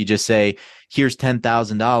than if you just say, here's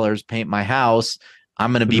 $10,000, paint my house.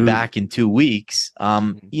 I'm going to be back in 2 weeks.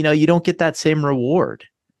 You don't get that same reward.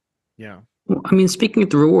 Yeah. Well, I mean, speaking of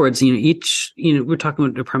the rewards, we're talking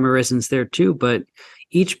about the primary residence there too, but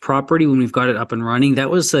each property, when we've got it up and running, that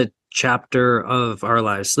was a chapter of our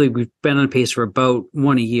lives. So we've been on pace for about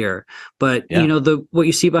one a year, but what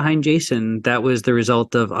you see behind Jason, that was the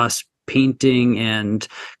result of us painting and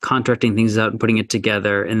contracting things out and putting it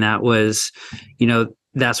together. And that was,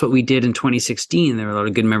 that's what we did in 2016. There were a lot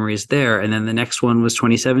of good memories there. And then the next one was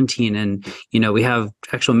 2017. And, we have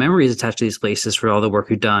actual memories attached to these places for all the work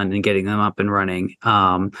we've done and getting them up and running.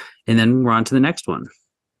 And then we're on to the next one.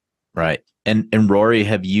 Right. And Rory,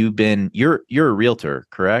 have you been, you're a realtor,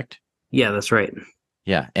 correct? Yeah, that's right.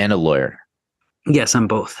 Yeah. And a lawyer. Yes, I'm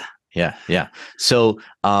both. Yeah. Yeah. So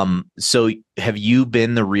have you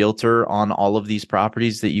been the realtor on all of these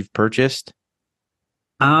properties that you've purchased?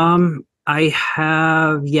 I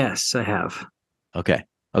have. Yes, I have. Okay.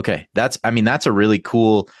 That's a really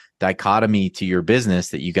cool dichotomy to your business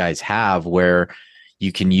that you guys have, where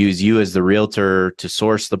you can use you as the realtor to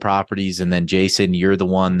source the properties. And then Jason, you're the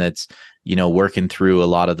one that's, working through a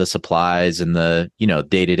lot of the supplies and the,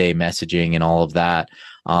 day-to-day messaging and all of that.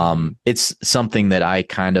 It's something that I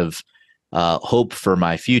kind of hope for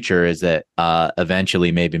my future is that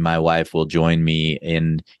eventually maybe my wife will join me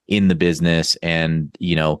in the business. And,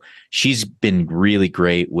 she's been really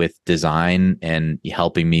great with design and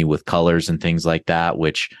helping me with colors and things like that,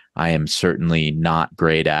 which I am certainly not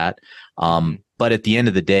great at. But at the end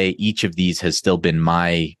of the day, each of these has still been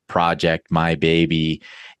my project, my baby.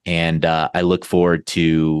 And I look forward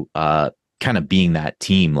to kind of being that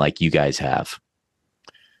team like you guys have.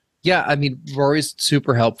 Yeah, I mean, Rory's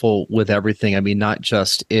super helpful with everything. I mean, not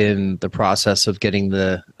just in the process of getting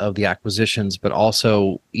the acquisitions, but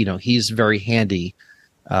also, he's very handy,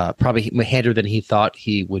 probably handier than he thought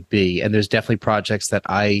he would be. And there's definitely projects that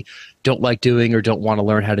I don't like doing or don't want to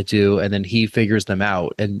learn how to do, and then he figures them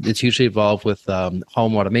out. And it's usually involved with home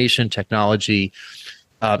automation, technology,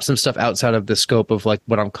 some stuff outside of the scope of like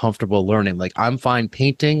what I'm comfortable learning. Like I'm fine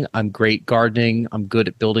painting, I'm great gardening, I'm good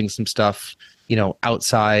at building some stuff,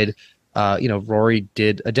 outside. Rory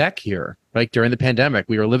did a deck here, right? During the pandemic,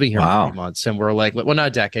 we were living here for 3 months, and we're like, well, not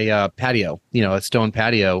a deck, a patio, a stone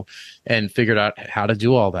patio, and figured out how to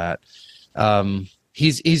do all that.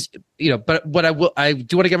 He's but what I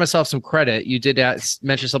do want to give myself some credit. You did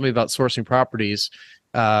mention something about sourcing properties.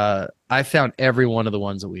 I found every one of the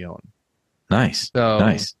ones that we own. Nice. So,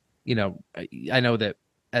 nice. I know that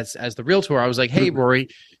as the realtor, I was like, hey, Rory,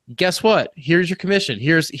 guess what? Here's your commission.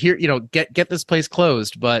 Get this place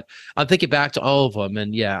closed. But I'm thinking back to all of them.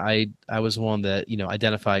 And yeah, I was one that,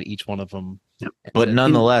 identified each one of them. But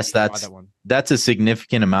nonetheless, that's a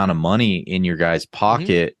significant amount of money in your guys'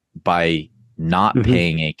 pocket by not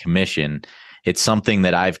paying a commission. It's something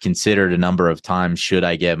that I've considered a number of times. Should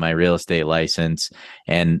I get my real estate license?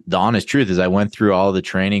 And the honest truth is I went through all the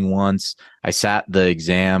training once. I sat the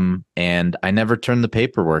exam and I never turned the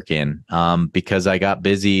paperwork in because I got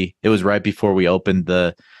busy. It was right before we opened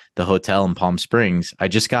the hotel in Palm Springs. I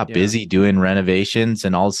just got busy doing renovations,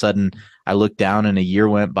 and all of a sudden I looked down and a year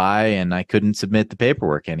went by and I couldn't submit the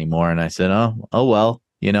paperwork anymore. And I said, oh well,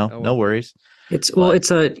 no worries. It's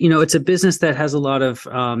a business that has a lot of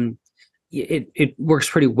it works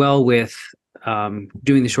pretty well with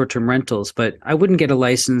doing the short-term rentals, but I wouldn't get a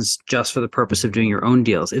license just for the purpose of doing your own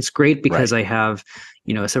deals. It's great because I have,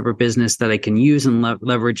 a separate business that I can use and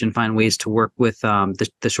leverage and find ways to work with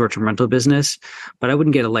the short-term rental business, but I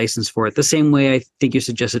wouldn't get a license for it. The same way I think you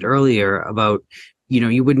suggested earlier about,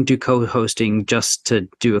 you wouldn't do co-hosting just to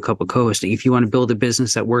do a couple co-hosting. If you want to build a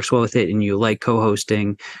business that works well with it and you like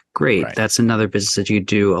co-hosting, great. Right. That's another business that you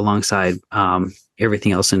do alongside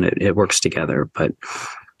everything else, and it works together. But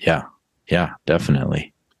yeah,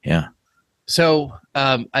 definitely. Yeah. So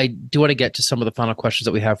I do want to get to some of the final questions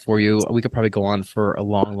that we have for you. We could probably go on for a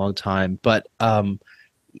long, long time, but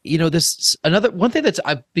this another one thing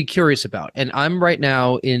I'd be curious about, and I'm right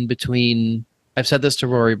now in between. I've said this to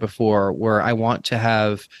Rory before, where I want to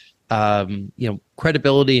have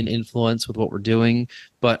credibility and influence with what we're doing,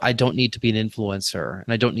 but I don't need to be an influencer,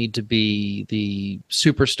 and I don't need to be the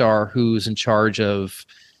superstar who's in charge of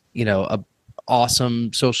a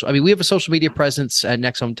awesome social. I mean, we have a social media presence at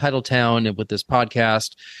Next Home Titletown and with this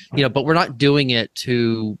podcast, but we're not doing it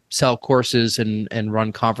to sell courses and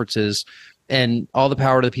run conferences. And all the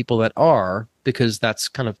power to the people that are, because that's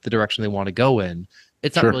kind of the direction they want to go in.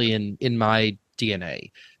 It's not really in my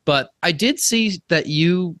DNA. But I did see that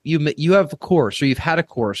you have a course, or you've had a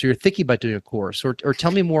course, or you're thinking about doing a course, or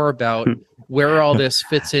tell me more about where all this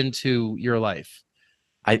fits into your life.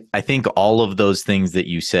 I think all of those things that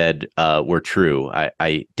you said were true.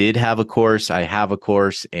 I did have a course, I have a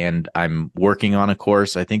course, and I'm working on a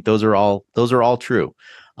course. I think those are all true.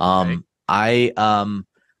 Right.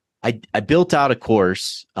 I built out a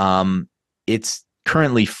course. It's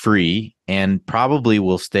currently free and probably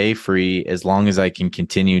will stay free as long as I can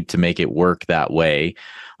continue to make it work that way.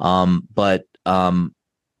 But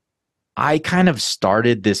I kind of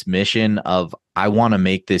started this mission of I want to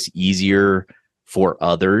make this easier for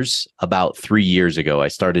others about 3 years ago. I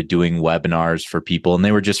started doing webinars for people, and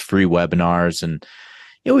they were just free webinars. And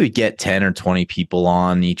we'd get 10 or 20 people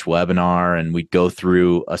on each webinar, and we'd go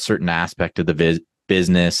through a certain aspect of the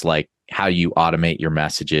business, like how you automate your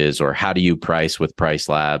messages or how do you price with Price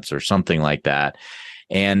Labs or something like that.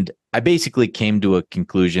 And I basically came to a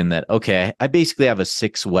conclusion that, okay, I basically have a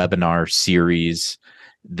 6 webinar series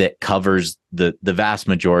that covers the vast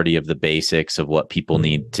majority of the basics of what people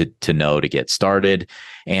need to know to get started.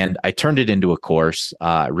 And I turned it into a course,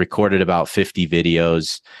 recorded about 50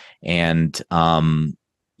 videos, and,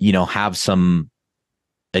 have some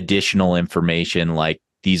additional information like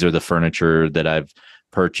these are the furniture that I've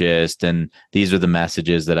purchased and these are the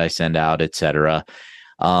messages that I send out, etc.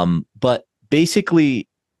 But basically,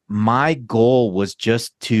 my goal was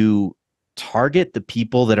just to target the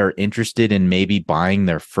people that are interested in maybe buying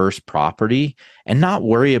their first property and not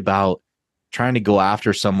worry about trying to go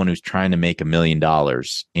after someone who's trying to make $1 million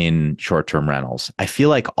in short-term rentals. I feel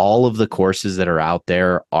like all of the courses that are out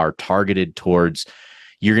there are targeted towards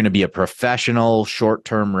you're going to be a professional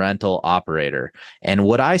short-term rental operator. And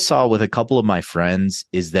what I saw with a couple of my friends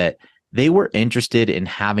is that they were interested in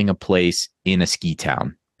having a place in a ski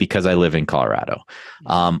town because I live in Colorado,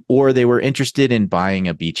 or they were interested in buying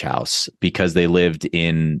a beach house because they lived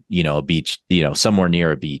in, a beach, somewhere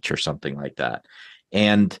near a beach or something like that.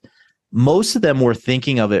 And most of them were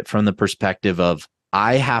thinking of it from the perspective of,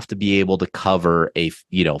 I have to be able to cover a,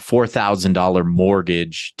 $4,000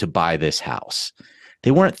 mortgage to buy this house. They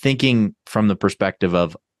weren't thinking from the perspective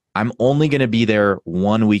of, I'm only going to be there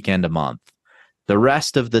 1 weekend a month. The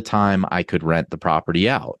rest of the time I could rent the property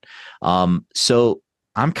out. So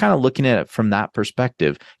I'm kind of looking at it from that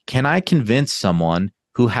perspective. Can I convince someone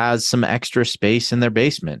who has some extra space in their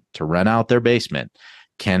basement to rent out their basement?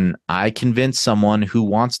 Can I convince someone who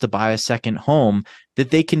wants to buy a second home that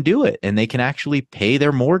they can do it and they can actually pay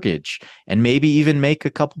their mortgage and maybe even make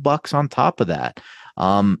a couple bucks on top of that?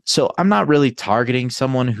 So I'm not really targeting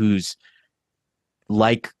someone who's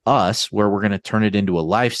like us, where we're going to turn it into a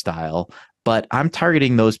lifestyle, but I'm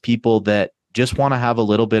targeting those people that just want to have a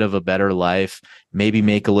little bit of a better life, maybe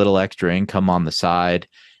make a little extra income on the side,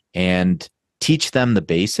 and teach them the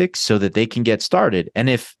basics so that they can get started. And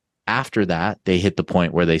if after that they hit the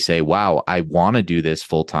point where they say, wow, I want to do this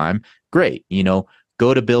full time, great.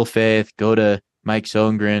 Go to Bill Faith, go to Mike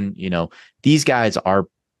Songren. These guys are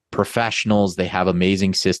professionals. They have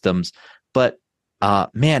amazing systems. But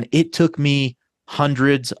man, it took me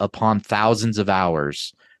hundreds upon thousands of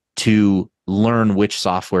hours to learn which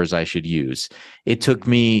softwares I should use. It took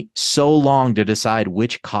me so long to decide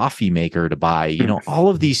which coffee maker to buy, all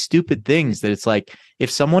of these stupid things that it's like,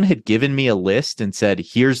 if someone had given me a list and said,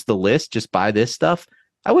 here's the list, just buy this stuff,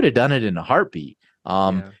 I would have done it in a heartbeat.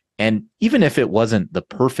 And even if it wasn't the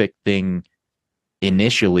perfect thing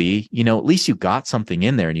initially, at least you got something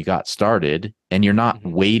in there and you got started, and you're not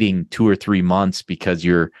waiting 2 or 3 months because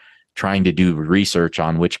you're trying to do research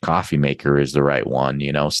on which coffee maker is the right one,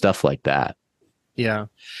 stuff like that. Yeah.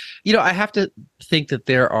 I have to think that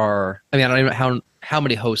there are, I don't know how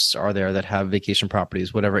many hosts are there that have vacation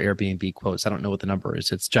properties, whatever Airbnb quotes. I don't know what the number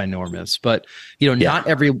is. It's ginormous, but not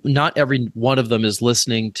every one of them is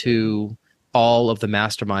listening to all of the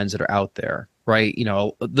masterminds that are out there, right?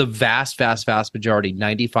 The vast majority,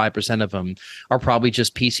 95% of them are probably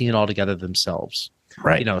just piecing it all together themselves.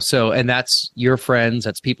 Right. And that's your friends,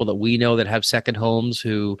 that's people that we know that have second homes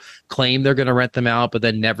who claim they're going to rent them out, but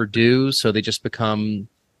then never do. So they just become,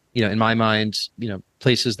 in my mind,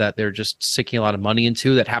 places that they're just sinking a lot of money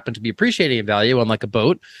into that happen to be appreciating in value, unlike a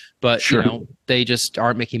boat, but they just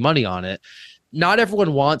aren't making money on it. Not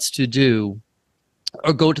everyone wants to do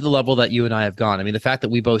or go to the level that you and I have gone. The fact that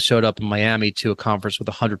we both showed up in Miami to a conference with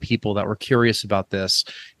 100 people that were curious about this,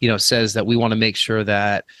 says that we want to make sure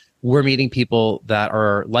that we're meeting people that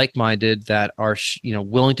are like-minded, that are,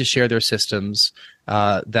 willing to share their systems,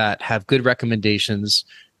 that have good recommendations.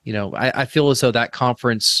 I feel as though that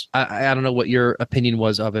conference, I don't know what your opinion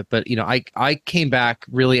was of it, but, I came back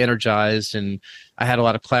really energized, and I had a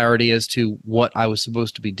lot of clarity as to what I was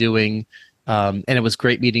supposed to be doing. And it was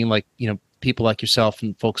great meeting, people like yourself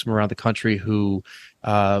and folks from around the country who,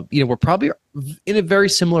 were probably in a very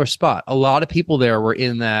similar spot. A lot of people there were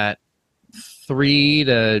in that 3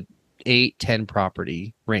 to 8, 10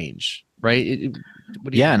 property range, right?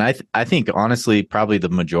 What do you Yeah, think? and I think honestly, probably the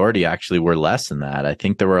majority actually were less than that. I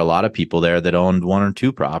think there were a lot of people there that owned one or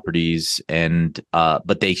two properties, and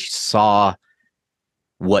but they saw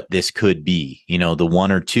what this could be. The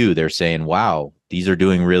one or two, they're saying, "Wow, these are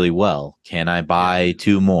doing really well. Can I buy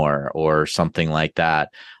two more or something like that?"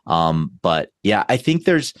 But yeah, I think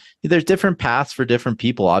there's different paths for different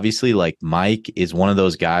people. Obviously, like Mike is one of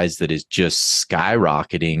those guys that is just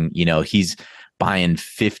skyrocketing. He's buying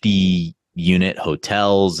 50-unit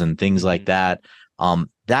hotels and things like that.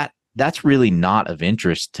 That's really not of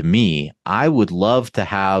interest to me. I would love to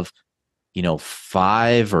have,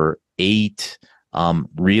 5 or 8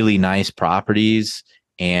 really nice properties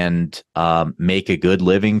and make a good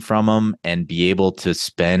living from them and be able to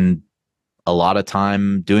spend a lot of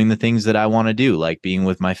time doing the things that I want to do, like being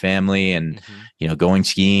with my family and, going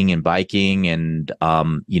skiing and biking and,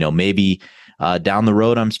 maybe down the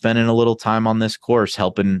road, I'm spending a little time on this course,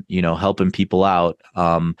 helping people out.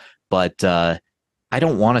 But I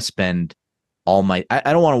don't want to spend I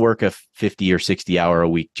don't want to work a 50 or 60 hour a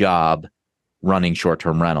week job running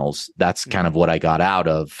short-term rentals. That's kind of what I got out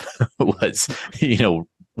of was,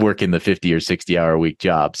 working the 50 or 60 hour a week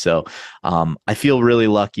job. So I feel really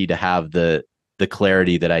lucky to have the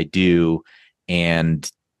clarity that I do and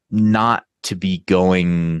not to be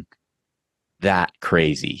going that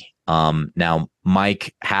crazy. Now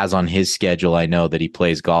Mike has on his schedule, I know that he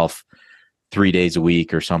plays golf 3 days a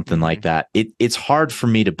week or something like that. It's hard for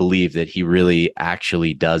me to believe that he really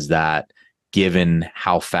actually does that, given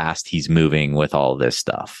how fast he's moving with all this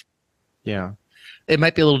stuff. Yeah. It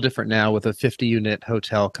might be a little different now with a 50-unit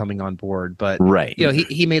hotel coming on board, but right.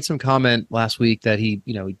 He made some comment last week that he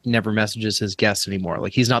never messages his guests anymore.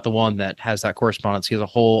 Like he's not the one that has that correspondence. He has a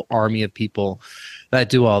whole army of people that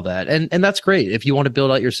do all that. And that's great. If you want to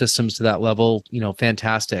build out your systems to that level,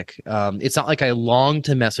 fantastic. It's not like I long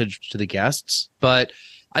to message to the guests, but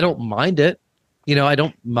I don't mind it. I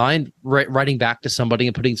don't mind writing back to somebody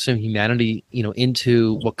and putting some humanity,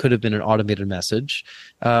 into what could have been an automated message.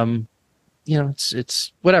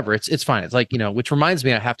 It's whatever. It's fine. It's like, which reminds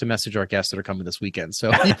me, I have to message our guests that are coming this weekend.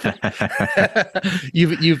 So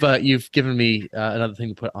you've given me another thing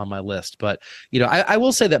to put on my list. But, I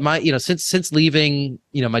will say that my, since leaving,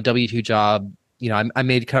 my W-2 job, I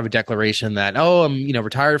made kind of a declaration that, I'm,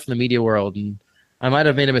 retired from the media world. And I might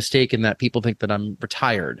have made a mistake in that people think that I'm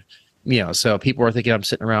retired. So people are thinking I'm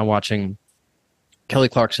sitting around watching Kelly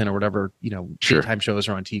Clarkson or whatever, daytime shows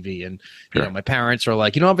are on TV. And, my parents are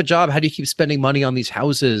like, you don't have a job. How do you keep spending money on these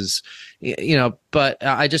houses? But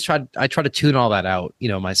I try to tune all that out,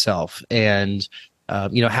 myself and,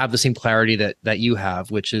 have the same clarity that you have,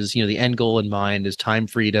 which is, the end goal in mind is time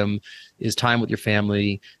freedom, is time with your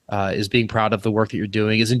family, is being proud of the work that you're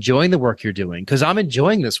doing, is enjoying the work you're doing. Cause I'm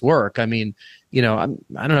enjoying this work. I mean, I don't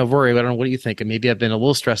know, Rory, I don't know. What do you think? And maybe I've been a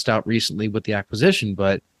little stressed out recently with the acquisition,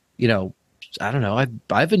 but, I don't know.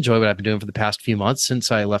 I've enjoyed what I've been doing for the past few months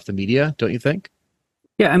since I left the media. Don't you think?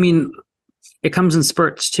 Yeah. I mean, it comes in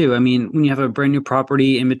spurts too. I mean, when you have a brand new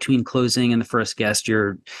property in between closing and the first guest,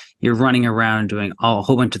 you're running around doing a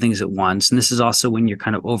whole bunch of things at once. And this is also when you're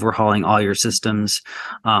kind of overhauling all your systems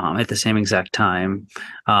at the same exact time.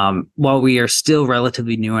 While we are still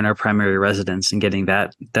relatively new in our primary residence and getting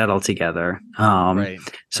that all together. Right.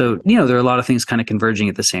 So, there are a lot of things kind of converging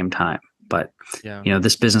at the same time. But,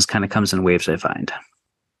 this business kind of comes in waves, I find.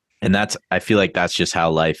 And I feel like that's just how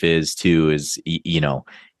life is too, is, you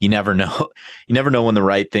never know, when the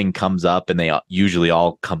right thing comes up, and they usually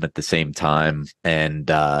all come at the same time. And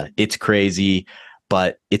it's crazy,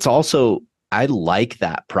 but it's also, I like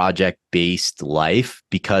that project-based life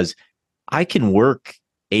because I can work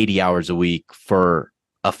 80 hours a week for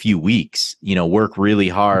a few weeks, work really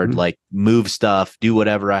hard, like move stuff, do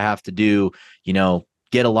whatever I have to do,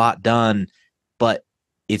 get a lot done. But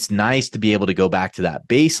it's nice to be able to go back to that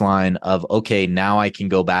baseline of, okay, now I can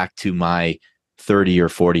go back to my 30 or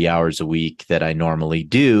 40 hours a week that I normally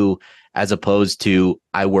do, as opposed to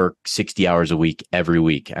I work 60 hours a week every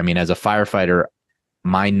week. I mean, as a firefighter,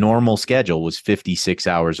 my normal schedule was 56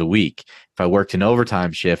 hours a week. If I worked an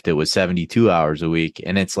overtime shift, it was 72 hours a week.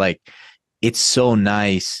 And it's like, it's so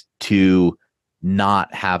nice to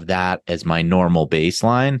not have that as my normal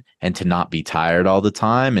baseline and to not be tired all the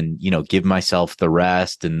time, and, give myself the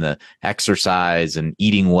rest and the exercise and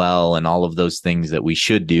eating well and all of those things that we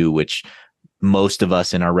should do, which most of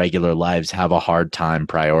us in our regular lives have a hard time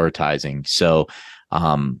prioritizing. So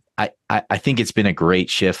I think it's been a great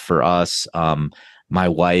shift for us. My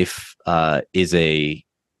wife is a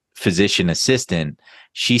physician assistant.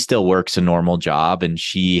 She still works a normal job, and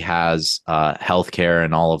she has healthcare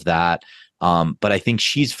and all of that. But I think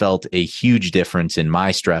she's felt a huge difference in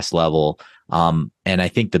my stress level. And I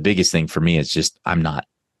think the biggest thing for me is just I'm not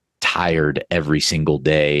tired every single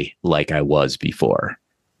day like I was before.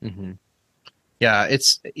 Mm-hmm. Yeah,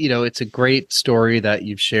 it's a great story that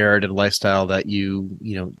you've shared and a lifestyle that you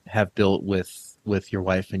have built with your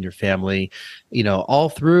wife and your family, all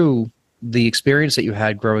through the experience that you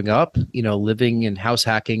had growing up, living and house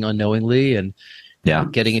hacking unknowingly and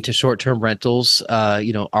getting into short-term rentals.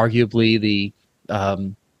 Arguably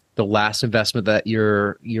the last investment that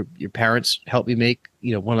your parents helped you make,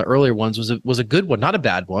 one of the earlier ones was a good one, not a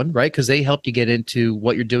bad one, right? Because they helped you get into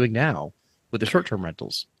what you're doing now with the short-term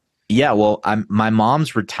rentals. Yeah, well, my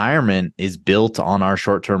mom's retirement is built on our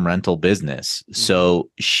short-term rental business. Mm-hmm. So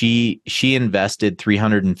she invested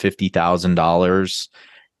 $350,000,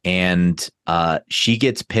 and she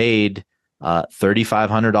gets paid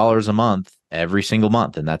 $3,500 a month every single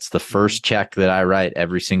month, and that's the first check that I write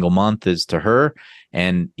every single month is to her.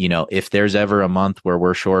 And if there's ever a month where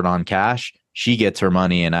we're short on cash, she gets her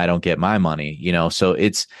money and I don't get my money. So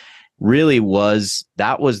it's really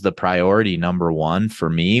that was the priority number one for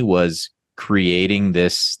me, was creating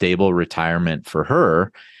this stable retirement for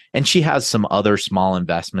her. And she has some other small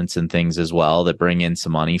investments and things as well that bring in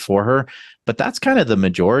some money for her, but that's kind of the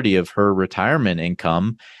majority of her retirement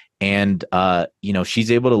income. And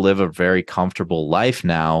she's able to live a very comfortable life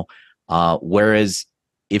now, whereas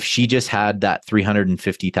if she just had that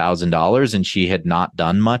 $350,000 and she had not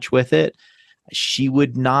done much with it, she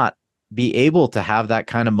would not be able to have that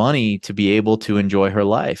kind of money to be able to enjoy her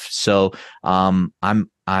life. So I'm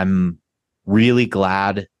really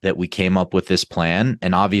glad that we came up with this plan.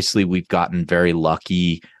 And obviously we've gotten very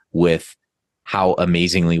lucky with how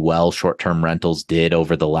amazingly well short-term rentals did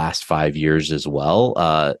over the last 5 years as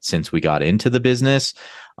well, since we got into the business.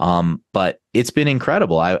 But it's been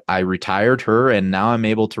incredible. I retired her and now I'm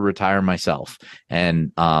able to retire myself.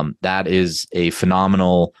 And that is a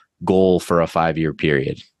phenomenal goal for a 5-year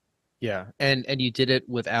period. Yeah. And you did it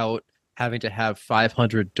without having to have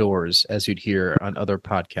 500 doors, as you'd hear on other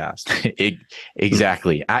podcasts.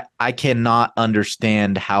 Exactly. I cannot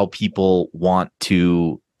understand how people want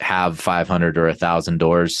to have 500 or 1,000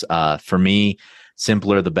 doors. For me,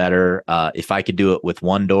 simpler the better. If I could do it with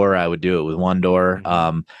one door, I would do it with one door.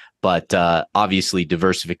 But obviously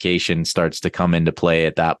diversification starts to come into play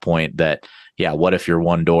at that point that, what if your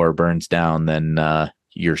one door burns down, then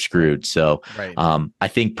you're screwed. So right. I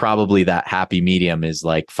think probably that happy medium is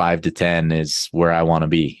like 5 to 10 is where I want to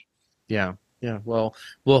be. Yeah. Yeah. Well,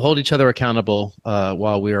 we'll hold each other accountable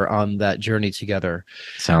while we are on that journey together.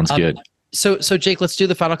 Sounds good. So Jake, let's do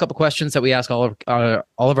the final couple questions that we ask all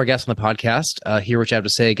of our guests on the podcast. Hear what you have to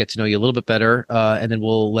say, get to know you a little bit better, and then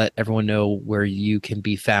we'll let everyone know where you can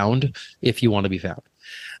be found if you want to be found.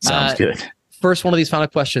 Sounds good. First one of these final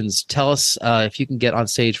questions. Tell us if you can get on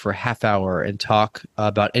stage for a half hour and talk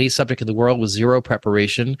about any subject in the world with zero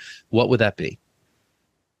preparation, what would that be?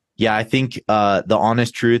 Yeah, I think the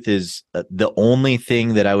honest truth is the only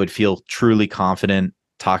thing that I would feel truly confident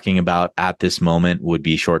talking about at this moment would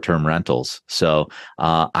be short-term rentals. So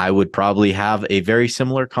I would probably have a very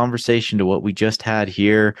similar conversation to what we just had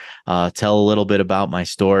here, tell a little bit about my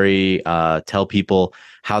story, tell people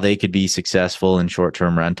how they could be successful in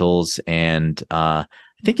short-term rentals. And I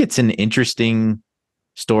think it's an interesting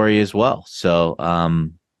story as well. So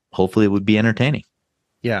hopefully it would be entertaining.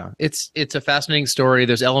 Yeah, it's a fascinating story.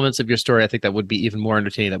 There's elements of your story I think that would be even more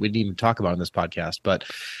entertaining that we didn't even talk about in this podcast. But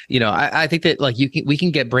I think that we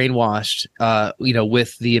can get brainwashed,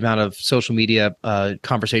 with the amount of social media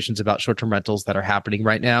conversations about short-term rentals that are happening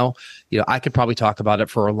right now. I could probably talk about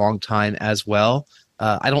it for a long time as well.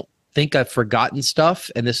 I don't think I've forgotten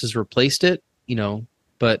stuff, and this has replaced it.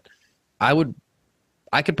 But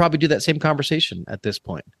I could probably do that same conversation at this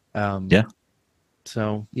point. Yeah.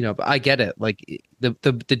 So, but I get it. Like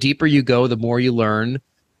the deeper you go, the more you learn.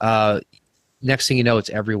 Next thing you know,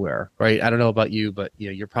 it's everywhere, right? I don't know about you, but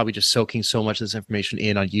you're probably just soaking so much of this information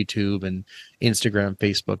in on YouTube and Instagram,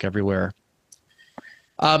 Facebook, everywhere.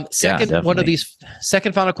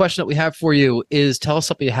 Second final question that we have for you is tell us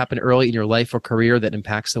something that happened early in your life or career that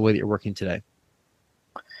impacts the way that you're working today.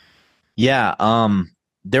 Yeah.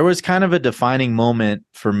 There was kind of a defining moment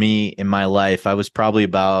for me in my life. I was probably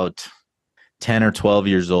about 10 or 12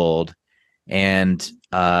 years old. And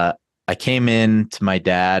I came in to my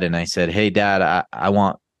dad and I said, "Hey Dad, I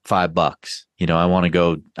want $5. I want to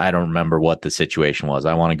go, I don't remember what the situation was.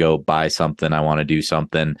 I want to go buy something. I want to do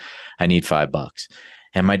something. I need $5.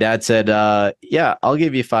 And my dad said, "Yeah, I'll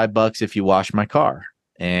give you $5 if you wash my car."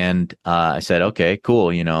 And I said, "Okay,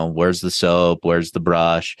 cool. Where's the soap? Where's the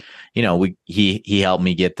brush?" He helped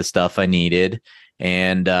me get the stuff I needed.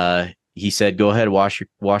 And he said, go ahead, wash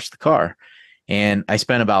the car. And I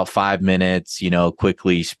spent about 5 minutes,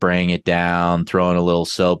 quickly spraying it down, throwing a little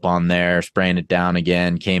soap on there, spraying it down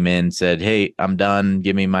again, came in, said, hey, I'm done.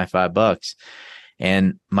 Give me my $5.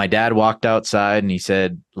 And my dad walked outside and he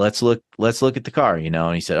said, let's look at the car,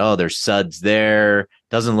 and he said, oh, there's suds there.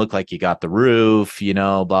 Doesn't look like you got the roof,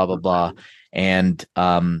 blah, blah, blah. And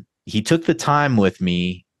he took the time with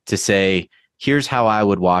me to say, here's how I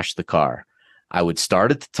would wash the car. I would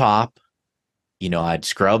start at the top. I'd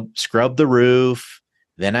scrub the roof,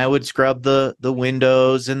 then I would scrub the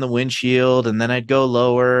windows and the windshield, and then I'd go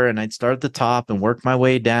lower and I'd start at the top and work my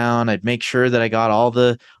way down. I'd make sure that I got all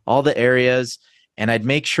the areas, and I'd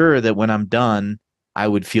make sure that when I'm done, I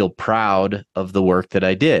would feel proud of the work that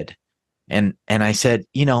I did. And I said,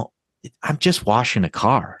 I'm just washing a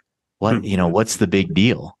car. What's the big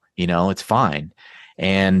deal? It's fine.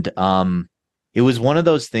 And it was one of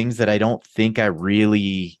those things that I don't think I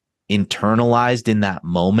really internalized in that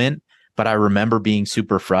moment, but I remember being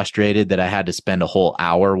super frustrated that I had to spend a whole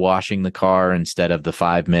hour washing the car instead of the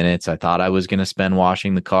 5 minutes I thought I was going to spend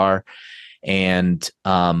washing the car. And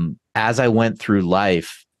as I went through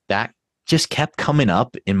life, that just kept coming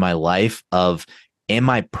up in my life of, am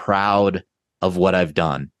I proud of what I've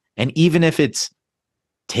done? And even if it's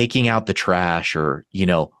taking out the trash or,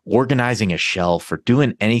 organizing a shelf or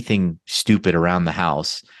doing anything stupid around the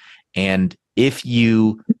house, and if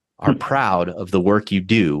you are proud of the work you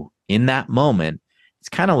do in that moment, it's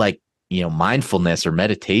kind of like, mindfulness or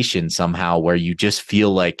meditation somehow, where you just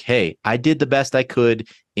feel like, hey, I did the best I could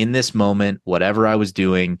in this moment, whatever I was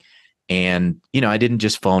doing. And, I didn't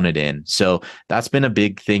just phone it in. So that's been a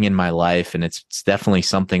big thing in my life. And it's definitely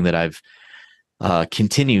something that I've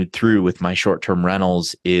continued through with my short-term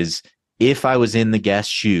rentals is, if I was in the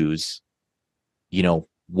guest's shoes,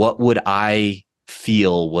 what would I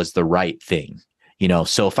feel was the right thing?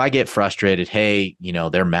 So if I get frustrated, hey,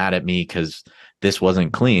 they're mad at me because this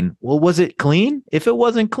wasn't clean. Well, was it clean? If it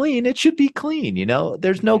wasn't clean, it should be clean.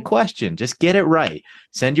 There's no question. Just get it right.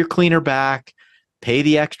 Send your cleaner back, pay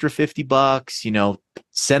the extra $50,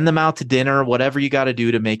 send them out to dinner, whatever you got to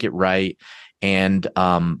do to make it right. And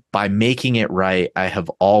by making it right, I have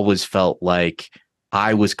always felt like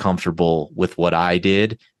I was comfortable with what I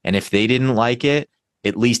did. And if they didn't like it,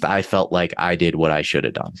 at least I felt like I did what I should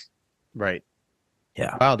have done. Right.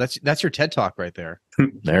 Yeah. Wow, that's your TED Talk right there.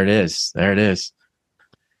 There it is.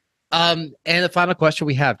 And the final question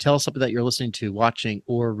we have: tell us something that you're listening to, watching,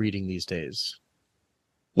 or reading these days.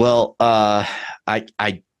 Well,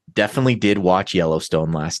 I definitely did watch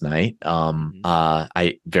Yellowstone last night.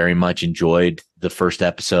 I very much enjoyed the first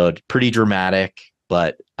episode. Pretty dramatic,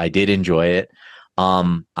 but I did enjoy it.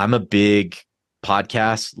 I'm a big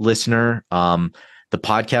podcast listener. The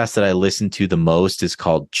podcast that I listen to the most is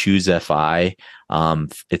called Choose FI.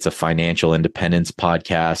 It's a financial independence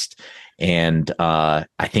podcast. And I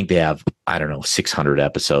think they have, 600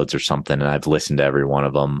 episodes or something. And I've listened to every one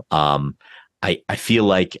of them. I feel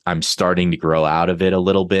like I'm starting to grow out of it a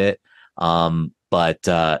little bit,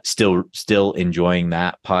 but still enjoying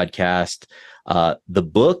that podcast. The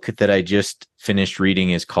book that I just finished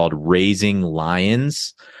reading is called Raising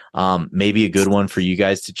Lions. Maybe a good one for you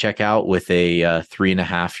guys to check out with a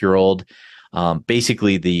 3.5-year-old.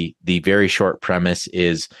 Basically, the very short premise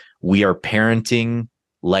is we are parenting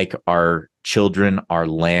like our children are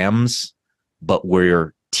lambs, but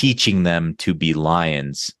we're teaching them to be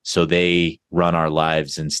lions, so they run our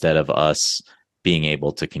lives instead of us being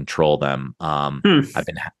able to control them.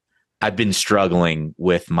 I've been struggling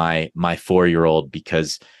with my 4-year-old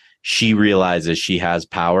because she realizes she has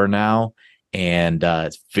power now, and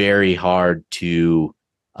it's very hard to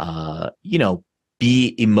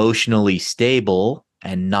be emotionally stable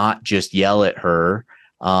and not just yell at her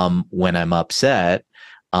when I'm upset.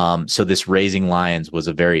 So this Raising Lions was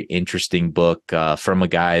a very interesting book from a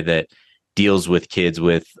guy that deals with kids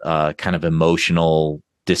with kind of emotional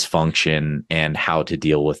dysfunction and how to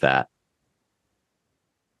deal with that.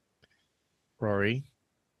 Rory?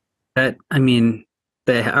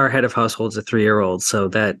 Our head of household's a 3-year-old, so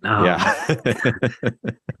that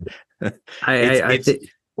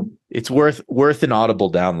it's worth an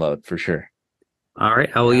Audible download for sure. All right,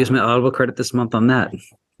 I will use my Audible credit this month on that.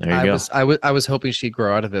 There you go. I was hoping she'd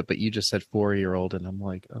grow out of it, but you just said 4-year-old, and I'm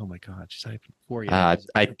like, oh my god, she's like 4 years.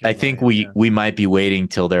 I think we might be waiting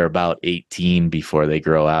till they're about 18 before they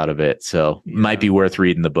grow out of it, so it might be worth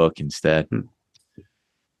reading the book instead.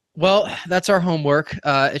 Well, that's our homework.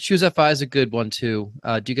 Choose FI is a good one too.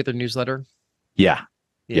 Do you get their newsletter? Yeah.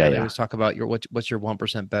 They always talk about what's your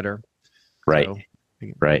 1% better. Right. So,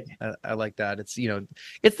 right. I like that. It's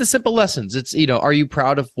it's the simple lessons. It's are you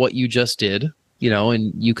proud of what you just did?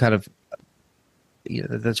 And you kind of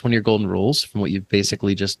that's one of your golden rules from what you've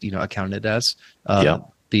basically just, accounted as. Yeah.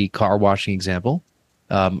 The car washing example.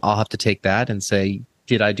 I'll have to take that and say,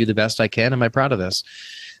 did I do the best I can? Am I proud of this?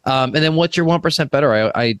 And then what's your 1%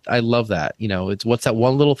 better? I love that. It's what's that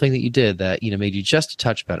one little thing that you did that, made you just a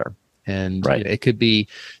touch better. And right. It could be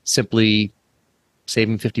simply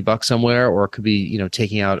saving $50 somewhere, or it could be,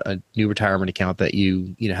 taking out a new retirement account that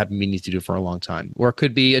you have been meaning to do for a long time, or it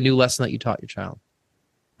could be a new lesson that you taught your child.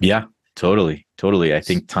 Yeah, totally. I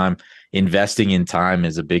think investing in time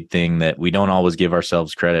is a big thing that we don't always give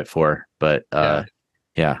ourselves credit for, but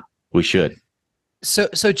yeah, we should.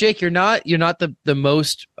 So Jake, you're not the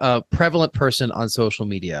most prevalent person on social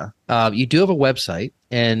media. You do have a website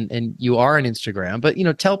and you are on Instagram, but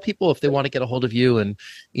tell people if they want to get a hold of you and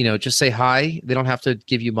just say hi. They don't have to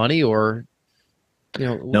give you money or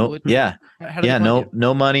no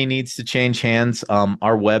money needs to change hands.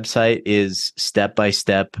 Our website is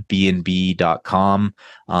stepbystepbnb.com.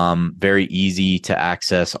 Very easy to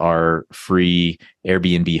access our free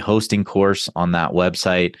Airbnb hosting course on that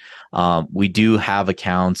website. We do have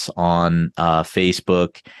accounts on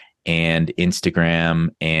Facebook and Instagram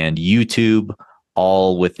and YouTube,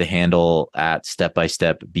 all with the handle at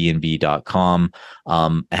stepbystepbnb.com.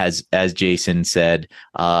 As Jason said,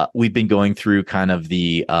 we've been going through kind of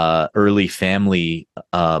the early family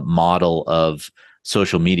model of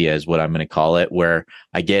social media is what I'm going to call it, where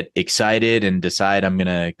I get excited and decide I'm going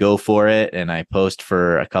to go for it. And I post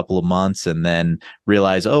for a couple of months and then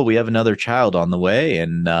realize, oh, we have another child on the way,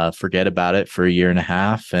 and forget about it for a year and a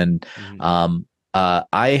half. And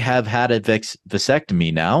I have had a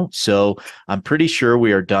vasectomy now, so I'm pretty sure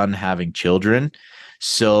we are done having children.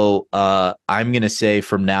 So I'm going to say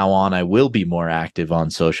from now on, I will be more active on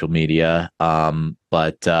social media.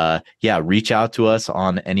 But reach out to us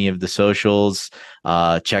on any of the socials.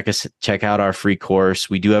 Check out our free course.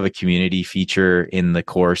 We do have a community feature in the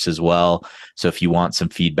course as well. So if you want some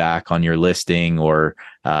feedback on your listing or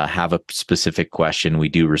have a specific question, we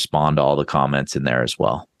do respond to all the comments in there as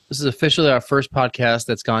well. This is officially our first podcast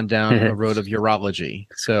that's gone down a road of urology.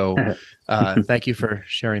 So thank you for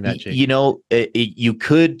sharing that, Jake. You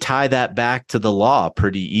could tie that back to the law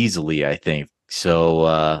pretty easily, I think.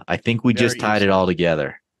 So I think we just tied it all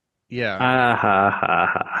together.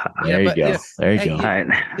 Yeah. There you go. There you go.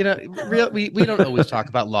 We don't always talk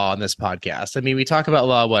about law on this podcast. I mean, we talk about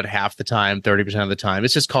law, half the time, 30% of the time.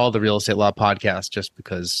 It's just called the Real Estate Law Podcast just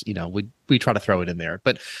because, we try to throw it in there.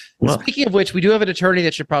 But speaking of which, we do have an attorney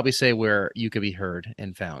that should probably say where you could be heard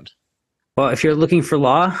and found. Well, if you're looking for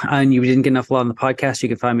law and you didn't get enough law on the podcast, you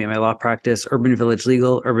can find me at my law practice, Urban Village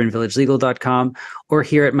Legal, urbanvillagelegal.com, or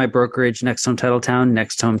here at my brokerage, Next Home Titletown,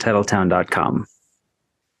 nexthometitletown.com.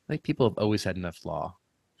 I think people have always had enough law.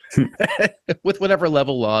 With whatever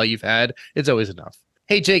level law you've had, it's always enough.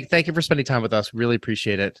 Hey, Jake, thank you for spending time with us. Really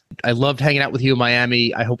appreciate it. I loved hanging out with you in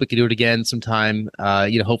Miami. I hope we can do it again sometime.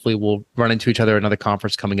 Hopefully we'll run into each other at another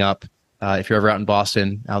conference coming up. If you're ever out in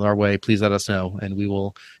Boston, out our way, please let us know, and we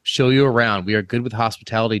will show you around. We are good with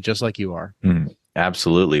hospitality, just like you are.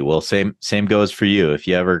 Absolutely. Well, same goes for you. If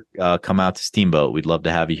you ever come out to Steamboat, we'd love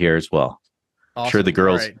to have you here as well. Awesome. I'm sure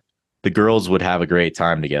the girls would have a great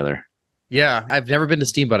time together. Yeah, I've never been to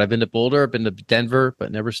Steamboat. I've been to Boulder, I've been to Denver,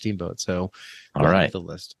 but never Steamboat. So all right, the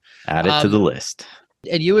list. Add it to the list.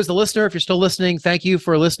 And you as the listener, if you're still listening, thank you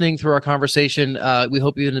for listening through our conversation. We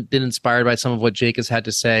hope you've been inspired by some of what Jake has had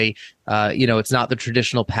to say. It's not the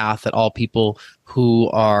traditional path that all people who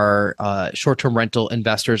are short-term rental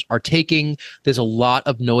investors are taking. There's a lot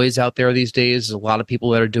of noise out there these days. There's a lot of people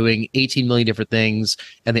that are doing 18 million different things,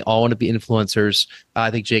 and they all want to be influencers. I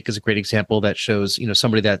think Jake is a great example that shows,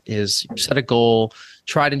 somebody that is set a goal,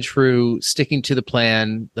 tried and true, sticking to the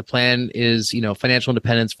plan. The plan is, financial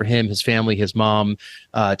independence for him, his family, his mom,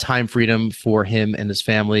 time freedom for him and his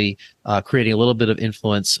family, creating a little bit of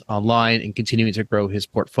influence online and continuing to grow his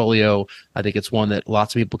portfolio. I think it's one that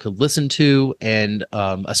lots of people could listen to and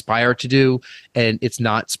aspire to do. And it's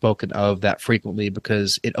not spoken of that frequently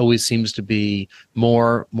because it always seems to be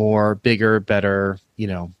more, bigger, better.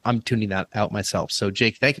 I'm tuning that out myself. So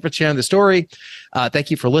Jake, thank you for sharing the story. Thank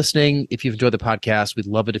you for listening. If you've enjoyed the podcast, we'd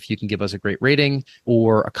love it if you can give us a great rating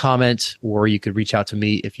or a comment, or you could reach out to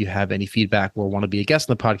me if you have any feedback or want to be a guest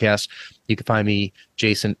on the podcast. You can find me,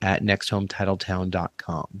 Jason, at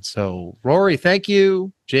nexthometitletown.com. So Rory, thank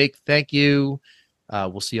you. Jake, thank you.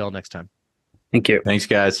 We'll see you all next time. Thank you. Thanks,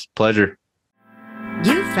 guys. Pleasure.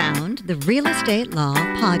 You found the Real Estate Law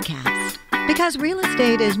Podcast. Because real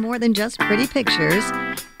estate is more than just pretty pictures,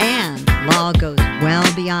 and law goes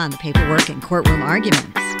well beyond the paperwork and courtroom arguments.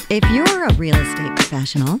 If you're a real estate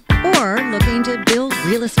professional or looking to build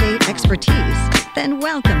real estate expertise, Then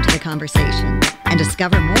welcome to the conversation and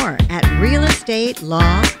discover more at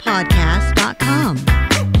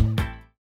realestatelawpodcast.com.